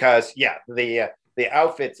because the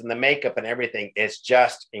outfits and the makeup and everything is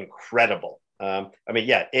just incredible.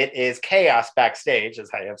 It is chaos backstage,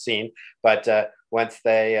 as I have seen, but once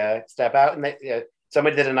they step out and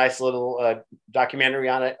somebody did a nice little documentary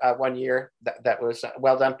on it one year that was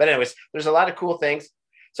well done. But anyways, there's a lot of cool things.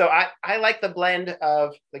 So I like the blend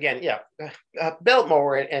of, again,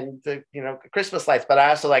 Biltmore and the Christmas lights, but I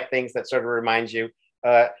also like things that sort of remind you.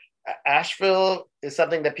 Asheville is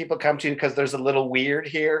something that people come to because there's a little weird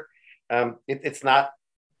here. It's not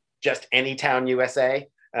just any town USA.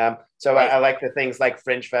 So right. I like the things like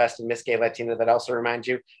Fringe Fest and Miss Gay Latina that also remind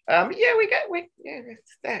you.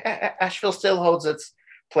 Asheville still holds its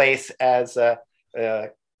place as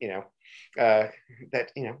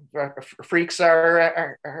freaks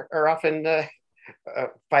are often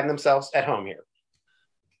find themselves at home here.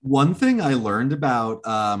 One thing I learned about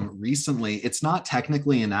recently, it's not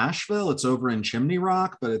technically in Asheville, it's over in Chimney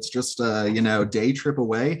Rock, but it's just a day trip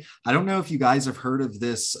away. I don't know if you guys have heard of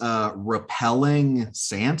this rappelling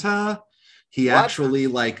Santa. He actually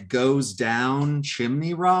goes down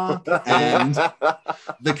Chimney Rock, and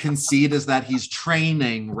the conceit is that he's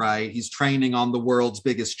training, right? He's training on the world's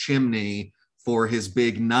biggest chimney for his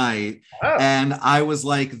big night. Oh. And I was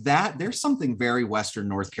like, there's something very Western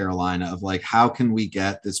North Carolina of like, how can we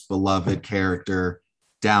get this beloved character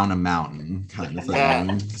down a mountain kind of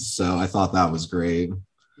thing. So I thought that was great.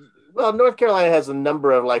 Well, North Carolina has a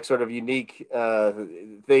number of like sort of unique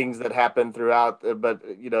things that happen throughout, but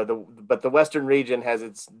the Western region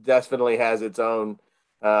definitely has its own,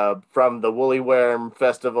 from the Woolly Worm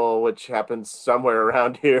Festival, which happens somewhere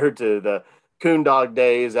around here, to the Coon Dog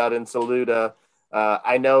Days out in Saluda.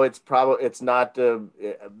 I know it's not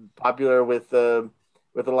popular with a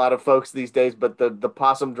lot of folks these days, but the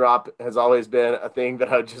possum drop has always been a thing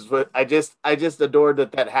that I just adored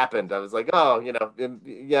that happened. I was like,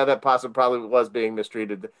 that possum probably was being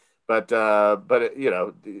mistreated, but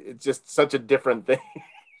it's just such a different thing.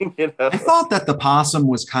 I thought that the possum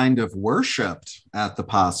was kind of worshipped at the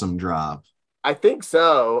possum drop. I think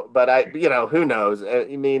so, but who knows?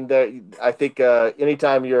 I mean, I think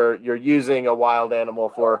anytime you're using a wild animal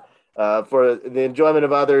for the enjoyment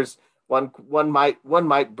of others, one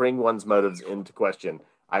might bring one's motives into question.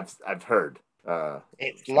 I've heard.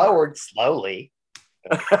 It's lowered slowly.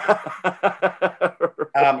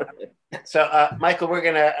 So, Michael, we're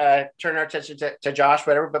gonna turn our attention to Josh,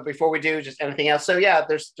 whatever. But before we do, just anything else. So yeah,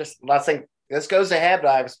 there's just lots of things. This goes ahead.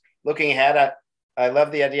 I was looking ahead. I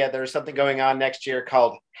love the idea. There's something going on next year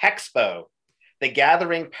called Hexpo, the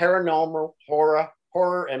Gathering Paranormal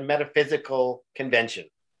Horror and Metaphysical Convention.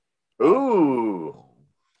 Ooh.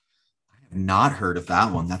 I have not heard of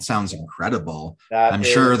that one. That sounds incredible. I'm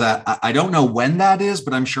sure that I don't know when that is,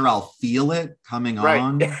 but I'm sure I'll feel it coming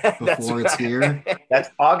on before it's here. That's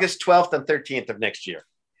August 12th and 13th of next year.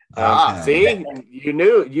 See,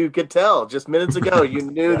 you could tell just minutes ago, you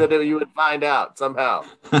knew that you would find out somehow.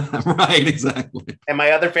 Right, exactly. And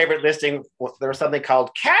my other favorite listing, there was something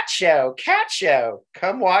called Cat Show.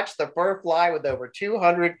 Come watch the fur fly with over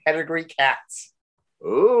 200 pedigree cats.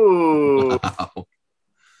 Ooh. Wow.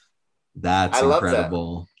 That's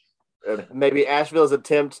incredible. Maybe Asheville's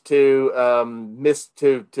attempt to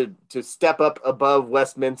step up above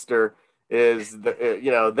Westminster is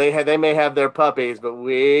they may have their puppies, but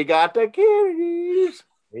we got the kitties.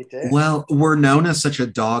 Well, we're known as such a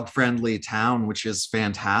dog-friendly town, which is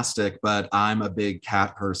fantastic, but I'm a big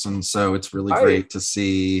cat person, so it's really great to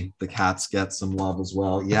see the cats get some love as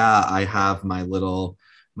well. Yeah, I have my little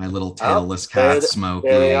tailless cat, Smokey.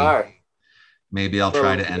 There they are. Maybe I'll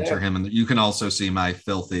try to enter him, and you can also see my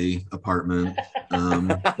filthy apartment.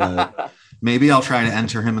 But maybe I'll try to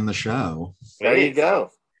enter him in the show. There you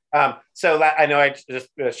go. So I know I just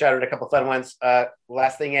shouted a couple fun ones.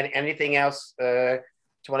 Last thing, anything else,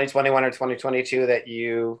 2021 or 2022 that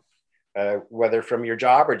you, whether from your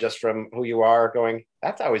job or just from who you are, going,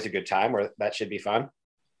 that's always a good time, or that should be fun?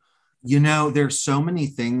 There's so many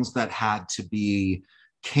things that had to be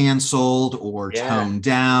canceled or toned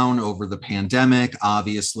down over the pandemic.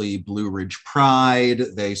 Obviously, Blue Ridge Pride,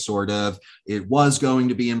 it was going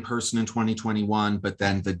to be in person in 2021, but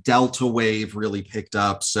then the Delta wave really picked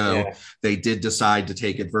up. So they did decide to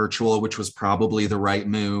take it virtual, which was probably the right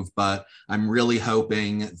move. But I'm really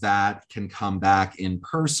hoping that can come back in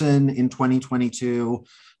person in 2022.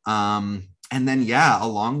 And then,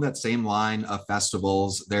 along that same line of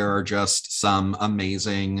festivals, there are just some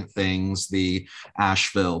amazing things. The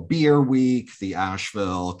Asheville Beer Week, the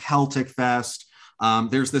Asheville Celtic Fest.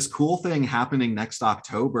 There's this cool thing happening next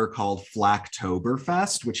October called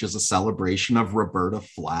Flacktoberfest, which is a celebration of Roberta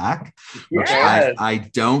Flack. Which I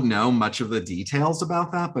don't know much of the details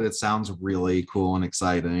about that, but it sounds really cool and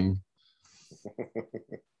exciting.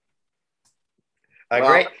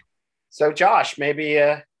 Great. So, Josh, maybe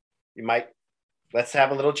you might... Let's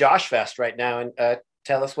have a little Josh Fest right now and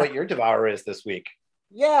tell us what your devour is this week.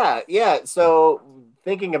 Yeah. So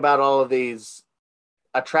thinking about all of these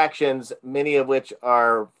attractions, many of which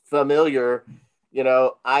are familiar,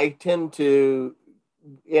 I tend to,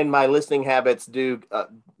 in my listening habits, do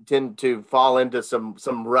tend to fall into some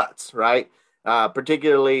ruts, right?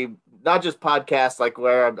 Particularly not just podcasts, like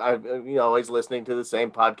where I'm always listening to the same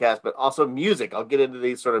podcast, but also music. I'll get into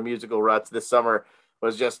these sort of musical ruts. This summer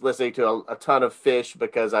was just listening to a ton of Fish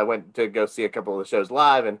because I went to go see a couple of the shows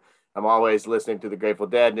live, and I'm always listening to the Grateful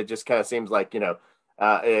Dead, and it just kind of seems like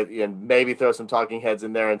and maybe throw some Talking Heads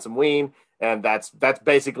in there and some Ween, and that's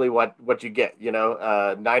basically what you get.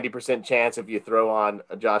 90% chance if you throw on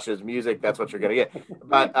Josh's music, that's what you're gonna get.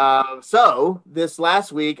 But so this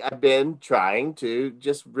last week, I've been trying to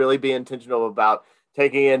just really be intentional about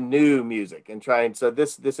taking in new music and trying. So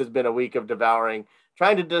this has been a week of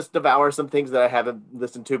trying to just devour some things that I haven't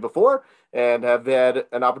listened to before, and have had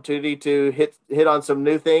an opportunity to hit on some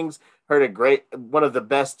new things. Heard one of the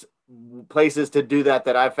best places to do that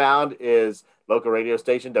I found is local radio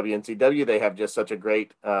station WNCW. They have just such a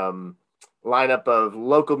great lineup of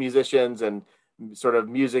local musicians and sort of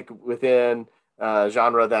music within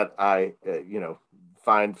genre that I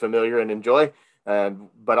find familiar and enjoy.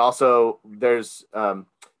 But also there's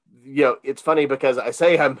it's funny because I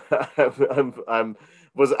say I'm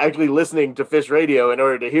was actually listening to Fish Radio in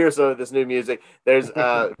order to hear some of this new music. There's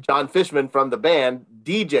John Fishman from the band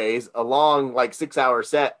DJs a long 6-hour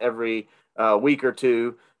set every week or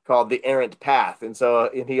two called The Errant Path. And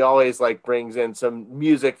he always brings in some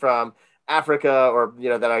music from Africa or,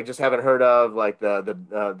 that I just haven't heard of, like the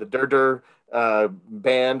Durdur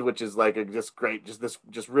band, which is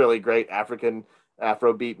just really great African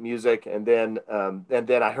Afrobeat music. And then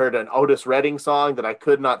I heard an Otis Redding song that I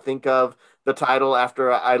could not think of the title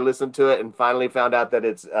after I listened to it, and finally found out that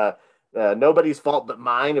it's Nobody's Fault But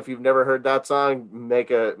Mine. If you've never heard that song, make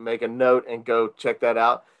a note and go check that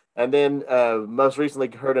out. And then most recently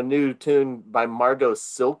heard a new tune by Margot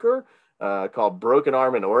Silker called Broken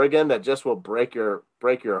Arm in Oregon that just will break your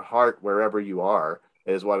heart wherever you are,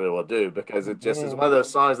 is what it will do, because it just is one of those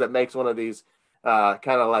songs that makes one of these kind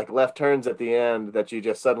of left turns at the end that you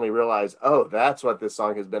just suddenly realize, oh, that's what this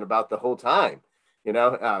song has been about the whole time.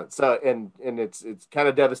 So it's kind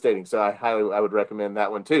of devastating. So I would recommend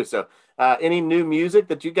that one too. So any new music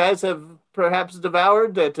that you guys have perhaps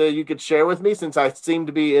devoured that you could share with me, since I seem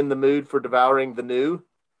to be in the mood for devouring the new,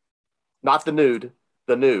 not the nude,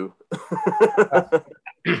 the new.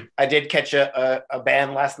 I did catch a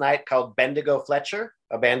band last night called Bendigo Fletcher,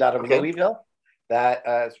 a band out of Louisville that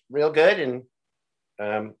is real good.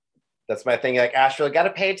 And that's my thing. Asheville, got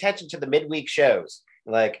to pay attention to the midweek shows.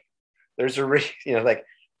 There's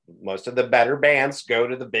most of the better bands go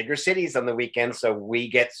to the bigger cities on the weekend, so we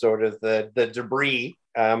get sort of the debris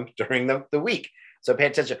during the week. So pay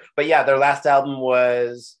attention. But yeah, their last album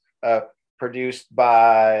was produced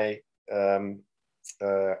by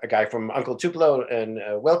a guy from Uncle Tupelo and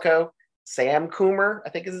Wilco, Sam Coomer, I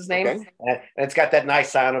think is his name. Okay. And it's got that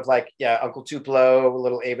nice sound of Uncle Tupelo,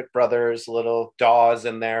 little Avett Brothers, little Dawes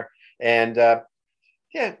in there. And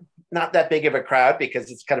not that big of a crowd because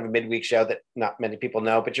it's kind of a midweek show that not many people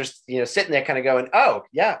know, but just, sitting there kind of going, oh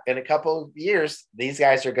yeah, in a couple of years, these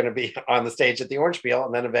guys are going to be on the stage at the Orange Peel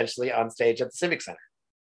and then eventually on stage at the Civic Center.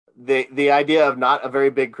 The idea of not a very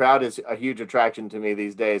big crowd is a huge attraction to me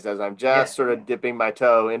these days, as I'm just sort of dipping my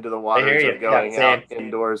toe into the waters of going out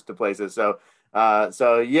indoors to places. So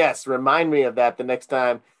yes, remind me of that the next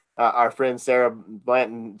time. Our friend Sarah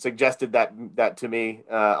Blanton suggested that to me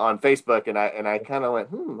on Facebook, and I kind of went,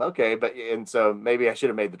 okay, and so maybe I should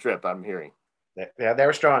have made the trip. I'm hearing. Yeah, they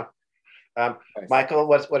were strong. Nice. Michael,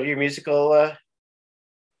 what are your musical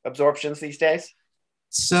absorptions these days?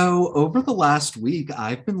 So over the last week,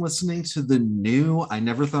 I've been listening to I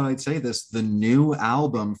never thought I'd say this, the new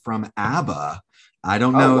album from ABBA. I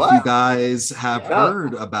don't know if you guys have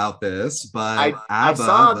heard about this, but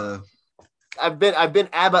ABBA. I've been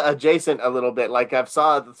ABBA adjacent a little bit. I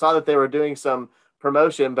saw that they were doing some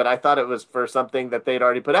promotion, but I thought it was for something that they'd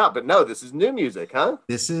already put out. But no, this is new music, huh?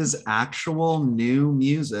 This is actual new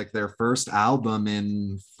music. Their first album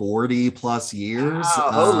in 40 plus years. Wow,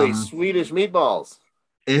 holy Swedish meatballs.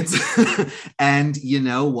 It's and you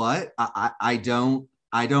know what? I don't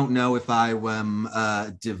know if I am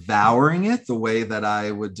devouring it the way that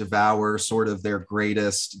I would devour sort of their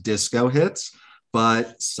greatest disco hits.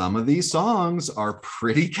 But some of these songs are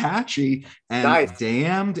pretty catchy, and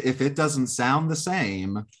damned if it doesn't sound the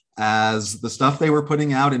same as the stuff they were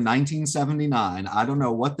putting out in 1979. I don't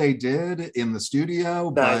know what they did in the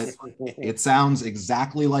studio, but it sounds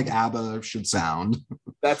exactly like ABBA should sound.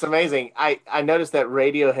 That's amazing. I noticed that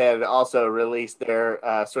Radiohead also released their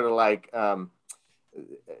sort of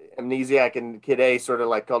Amnesiac and Kid A sort of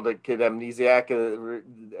like called it Kid Amnesiac,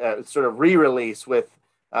 sort of re-release with,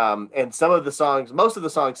 and some of the songs, most of the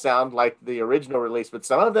songs sound like the original release, but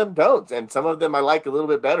some of them don't, and some of them I like a little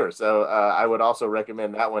bit better. So I would also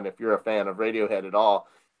recommend that one if you're a fan of Radiohead at all.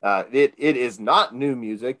 It is not new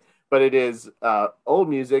music, but it is old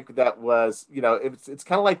music that was, it's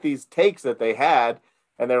kind of like these takes that they had,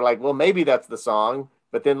 and they're like, well, maybe that's the song,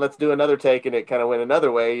 but then let's do another take, and it kind of went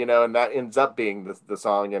another way, and that ends up being the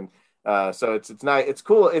song. And so it's nice, it's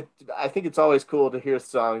cool. I think it's always cool to hear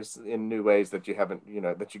songs in new ways that you haven't,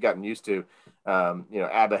 that you've gotten used to.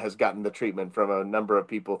 ABBA has gotten the treatment from a number of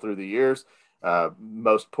people through the years.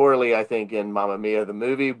 Most poorly, I think, in Mamma Mia the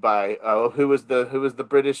movie by who was the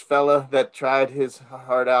British fella that tried his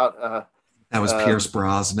heart out? That was Pierce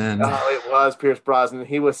Brosnan. Oh, it was Pierce Brosnan.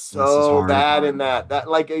 He was so bad in that. That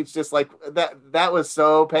like it's just like that was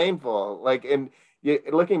so painful. Like, and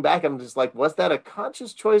looking back, I'm just like, was that a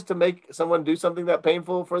conscious choice to make someone do something that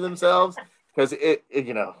painful for themselves? Because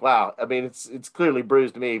wow. I mean, it's clearly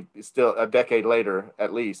bruised me still a decade later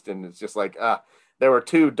at least, and it's just like there were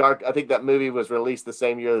two dark. I think that movie was released the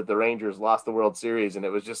same year that the Rangers lost the World Series, and it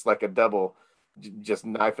was just like a double, just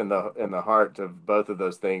knife in the heart of both of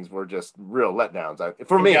those things were just real letdowns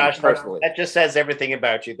for me, Josh, personally. That just says everything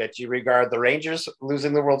about you, that you regard the Rangers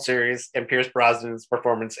losing the World Series and Pierce Brosnan's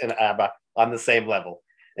performance in ABBA on the same level.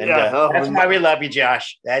 And that's why we love you,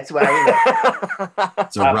 Josh. That's why we love you.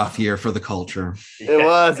 It's a rough year for the culture. It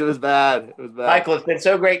was bad. Michael, it's been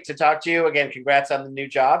so great to talk to you. Again, congrats on the new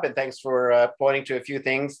job, and thanks for pointing to a few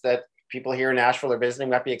things that people here in Nashville are visiting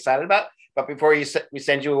might be excited about. But before we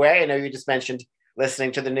send you away, I know you just mentioned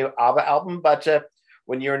listening to the new ABBA album, but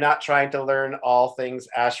when you're not trying to learn all things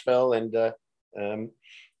Asheville and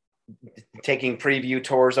taking preview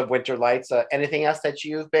tours of Winter Lights, anything else that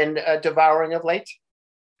you've been devouring of late?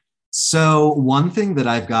 So one thing that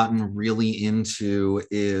I've gotten really into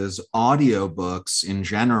is audiobooks in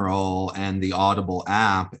general and the Audible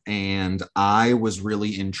app. And I was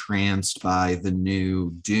really entranced by the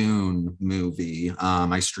new Dune movie.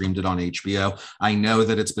 I streamed it on HBO. I know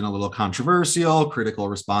that it's been a little controversial. Critical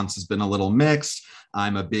response has been a little mixed.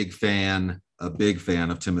 I'm a big fan of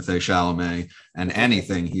Timothée Chalamet and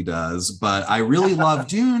anything he does, but I really love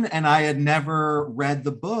Dune, and I had never read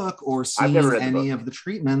the book or seen any of the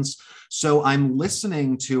treatments. So I'm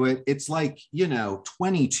listening to it. It's like,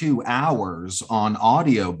 22 hours on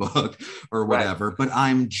audiobook or whatever, right. But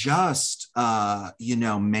I'm just,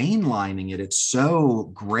 mainlining it. It's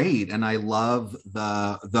so great. And I love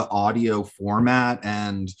the audio format,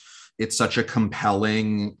 and it's such a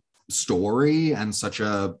compelling story and such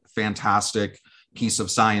a fantastic piece of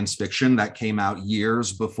science fiction that came out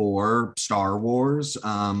years before Star Wars.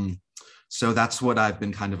 So that's what I've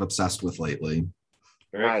been kind of obsessed with lately.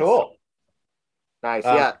 Very cool. Nice.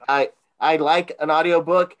 Yeah. I like an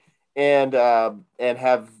audiobook and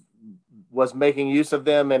was making use of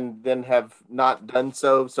them, and then have not done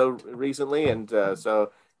so recently. And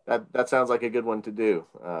so that sounds like a good one to do.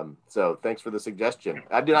 So thanks for the suggestion.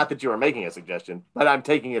 I do not that you were making a suggestion, but I'm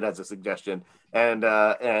taking it as a suggestion. And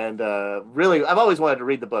really, I've always wanted to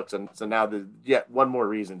read the books, and so now yet one more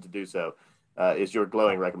reason to do so is your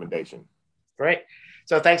glowing recommendation. Great.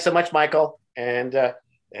 So thanks so much, Michael, and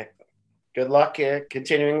good luck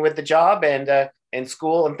continuing with the job and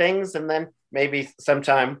school and things, and then maybe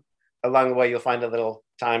sometime along the way you'll find a little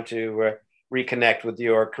time to reconnect with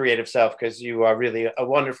your creative self, because you are really a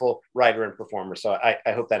wonderful writer and performer. So I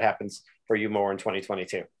hope that happens for you more in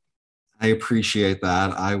 2022. I appreciate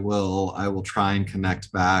that. I will try and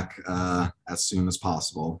connect back as soon as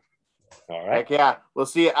possible. All right. Heck yeah. We'll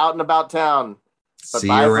see you out and about town. See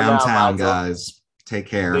you around town, guys. Take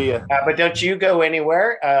care. But don't you go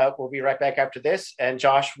anywhere. We'll be right back after this. And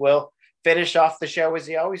Josh will finish off the show as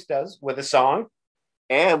he always does with a song.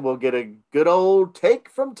 And we'll get a good old take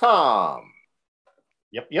from Tom.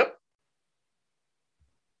 Yep.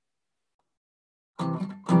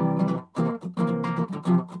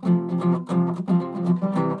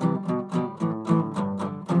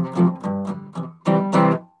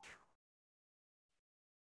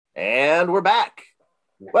 And we're back.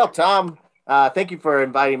 Well, Tom, thank you for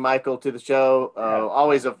inviting Michael to the show.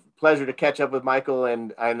 Always a pleasure to catch up with Michael,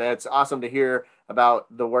 and it's awesome to hear about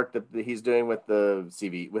the work that he's doing with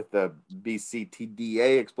the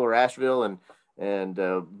BCTDA Explore Asheville, and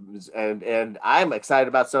I'm excited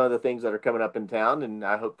about some of the things that are coming up in town, and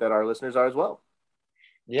I hope that our listeners are as well.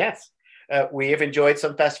 Yes, we have enjoyed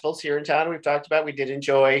some festivals here in town. We've talked about. We did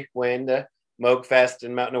enjoy when Moog Fest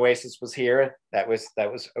and Mountain Oasis was here. That was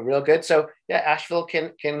a real good. So yeah, Asheville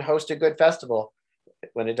can host a good festival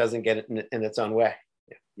when it doesn't get it in its own way.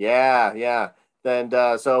 Yeah. And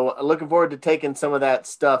so looking forward to taking some of that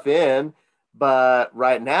stuff in. But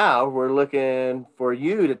right now, we're looking for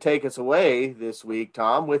you to take us away this week,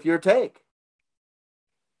 Tom, with your take.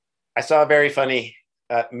 I saw a very funny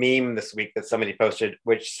meme this week that somebody posted,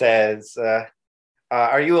 which says,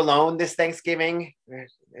 are you alone this Thanksgiving?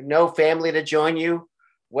 No family to join you?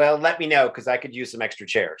 Well, let me know because I could use some extra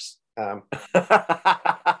chairs.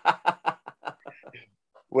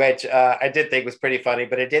 Which I did think was pretty funny,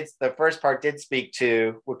 but the first part did speak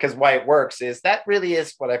to, because why it works is that really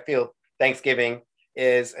is what I feel Thanksgiving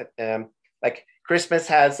is. Like Christmas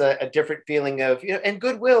has a different feeling of, and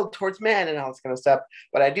goodwill towards men and all this kind of stuff.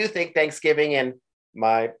 But I do think Thanksgiving, and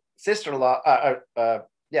my sister-in-law,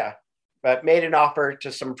 made an offer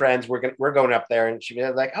to some friends. We're going up there, and she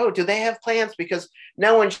was like, "Oh, do they have plans? Because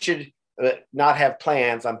no one should not have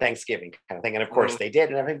plans on Thanksgiving," kind of thing. And of course they did,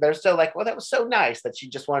 and everything. They're still like, "Well, that was so nice that she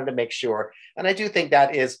just wanted to make sure." And I do think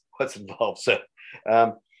that is what's involved. So,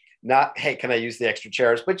 not, "Hey, can I use the extra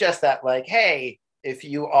chairs?" but just that, like, "Hey, if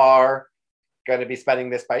you are going to be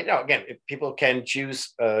spending this by, again, if people can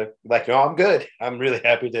choose, like, no, I'm good. I'm really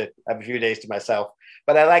happy to have a few days to myself."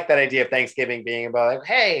 But I like that idea of Thanksgiving being about, like,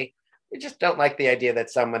 hey, we just don't like the idea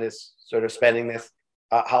that someone is sort of spending this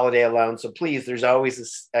holiday alone. So please, there's always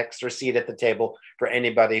this extra seat at the table for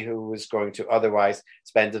anybody who is going to otherwise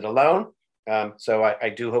spend it alone. So I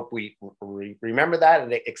do hope we remember that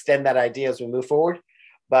and extend that idea as we move forward.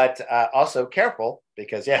 But also careful,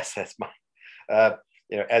 because yes, that's my,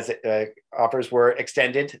 as offers were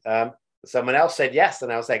extended, someone else said yes.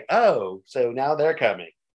 And I was like, oh, so now they're coming.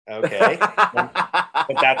 Okay.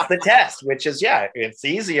 But that's the test, which is, it's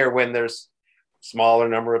easier when there's smaller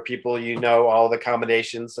number of people, all the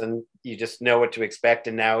combinations and you just know what to expect.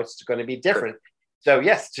 And now it's going to be different. So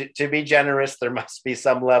yes, to be generous, there must be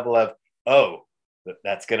some level of, oh,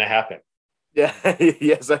 that's going to happen. Yeah.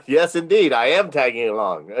 Yes, indeed. I am tagging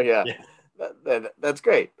along. Yeah. That's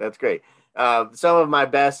great. That's great. Some of my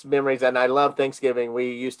best memories, and I love Thanksgiving.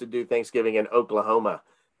 We used to do Thanksgiving in Oklahoma.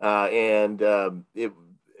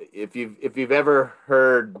 If you've ever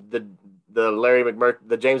heard the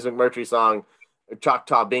James McMurtry song,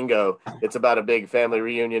 Choctaw Bingo, it's about a big family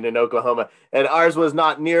reunion in Oklahoma. And ours was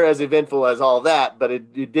not near as eventful as all that, but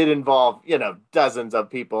it did involve, dozens of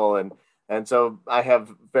people. And so I have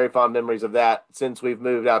very fond memories of that. Since we've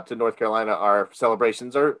moved out to North Carolina, our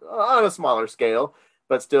celebrations are on a smaller scale,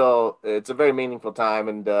 but still it's a very meaningful time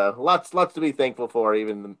and lots to be thankful for,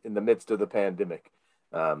 even in the midst of the pandemic.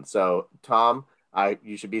 So Tom,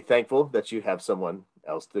 you should be thankful that you have someone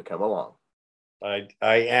else to come along. I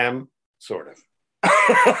am sort of.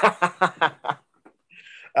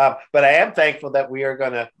 But I am thankful that we are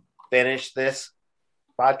going to finish this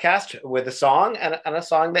podcast with a song and a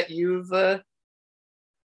song that you've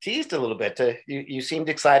teased a little bit. You seemed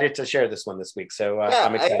excited to share this one this week. So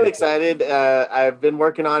I'm excited. I am excited. I've been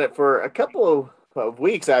working on it for a couple of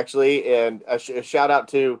weeks, actually. And a shout out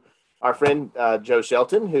to our friend Joe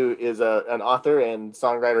Shelton, who is an author and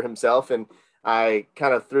songwriter himself. And I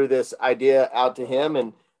kind of threw this idea out to him,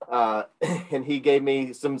 and he gave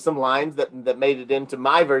me some lines that made it into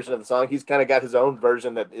my version of the song. He's kind of got his own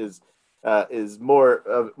version that is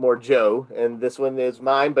more Joe, and this one is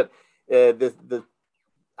mine. But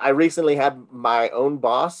I recently had my own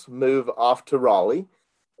boss move off to Raleigh,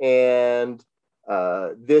 and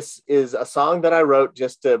this is a song that I wrote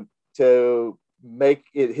just to make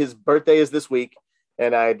it. His birthday is this week,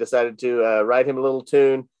 and I decided to write him a little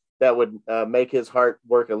tune that would make his heart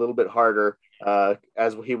work a little bit harder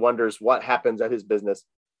as he wonders what happens at his business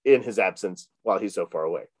in his absence while he's so far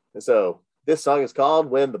away. And so this song is called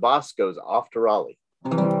When the Boss Goes Off to Raleigh.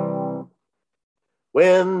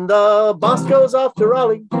 When the boss goes off to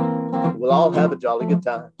Raleigh, we'll all have a jolly good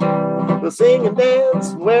time. We'll sing and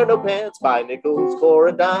dance and wear no pants, buy nickels for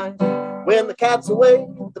a dime. When the cat's away,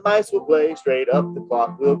 the mice will play, straight up the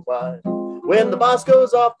clock we'll climb. When the boss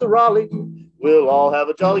goes off to Raleigh, we'll all have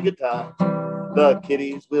a jolly good time. The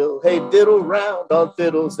kiddies will hey diddle round on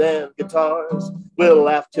fiddles and guitars. We'll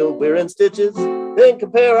laugh till we're in stitches, then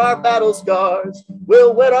compare our battle scars.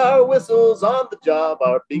 We'll wet our whistles on the job,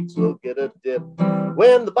 our beaks will get a dip.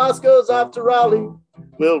 When the boss goes off to Raleigh,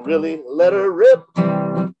 we'll really let her rip.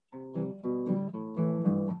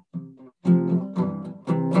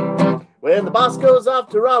 When the boss goes off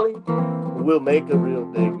to Raleigh, we'll make a real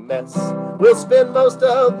big mess. We'll spend most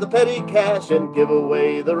of the petty cash and give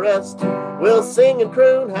away the rest. We'll sing and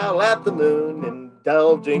croon, howl at the moon,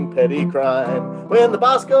 indulging petty crime. When the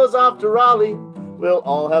boss goes off to Raleigh, we'll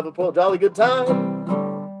all have a jolly good time.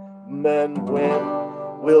 And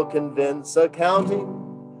when we'll convince accounting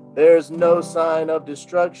there's no sign of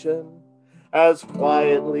destruction, as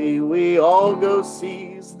quietly we all go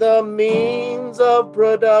seize the means of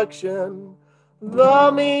production,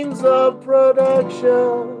 the means of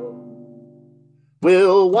production.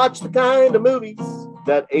 We'll watch the kind of movies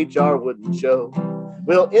that HR wouldn't show.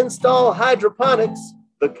 We'll install hydroponics,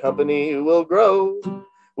 the company will grow.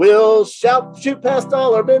 We'll shoot past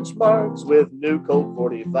all our benchmarks with new Colt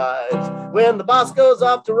 45s. When the boss goes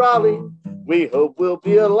off to Raleigh, we hope we'll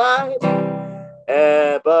be alive.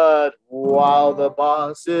 But while the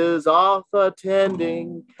boss is off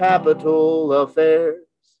attending capital affairs,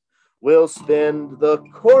 we'll spend the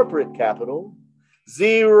corporate capital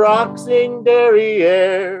Xeroxing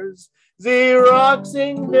derrieres,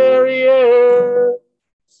 Xeroxing derrieres.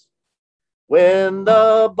 When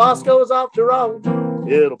the boss goes off to Raleigh,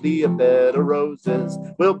 it'll be a bed of roses.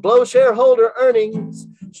 We'll blow shareholder earnings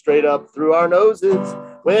straight up through our noses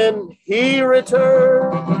when he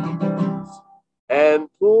returns and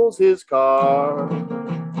pulls his car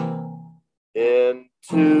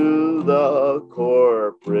into the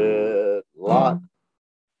corporate lot.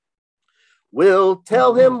 We'll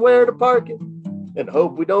tell him where to park it and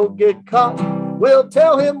hope we don't get caught. We'll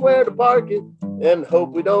tell him where to park it and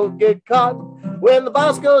hope we don't get caught. When the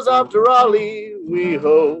boss goes off to Raleigh, we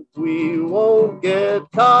hope we won't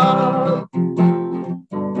get caught.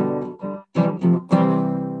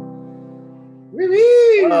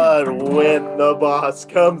 But when the boss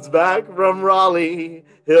comes back from Raleigh,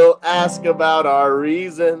 he'll ask about our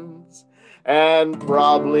reasons and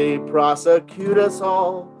probably prosecute us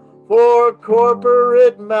all for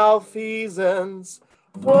corporate malfeasance,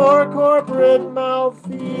 for corporate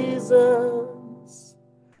malfeasance.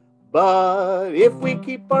 But if we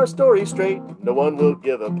keep our story straight, no one will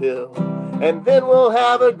give a pill. And then we'll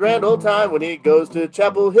have a grand old time when he goes to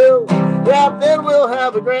Chapel Hill. Yeah, then we'll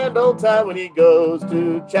have a grand old time when he goes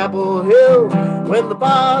to Chapel Hill. When the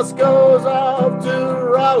boss goes off to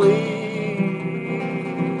Raleigh,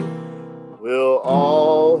 we'll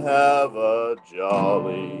all have a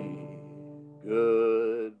jolly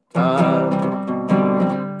good time.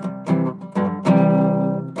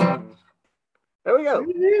 There we go.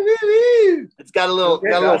 It's got a little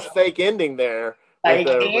fake ending there with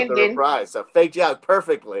the reprise. So faked you out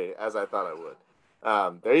perfectly as I thought I would.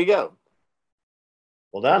 There you go.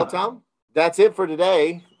 Well done. Well, Tom, that's it for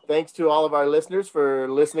today. Thanks to all of our listeners for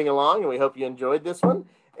listening along, and we hope you enjoyed this one.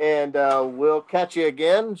 And we'll catch you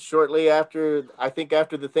again shortly after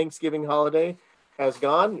the Thanksgiving holiday has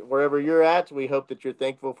gone. Wherever you're at, we hope that you're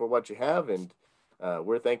thankful for what you have, and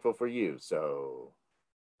we're thankful for you. So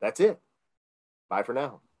that's it. Bye for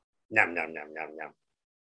now. Nom, nom, nom, nom, nom.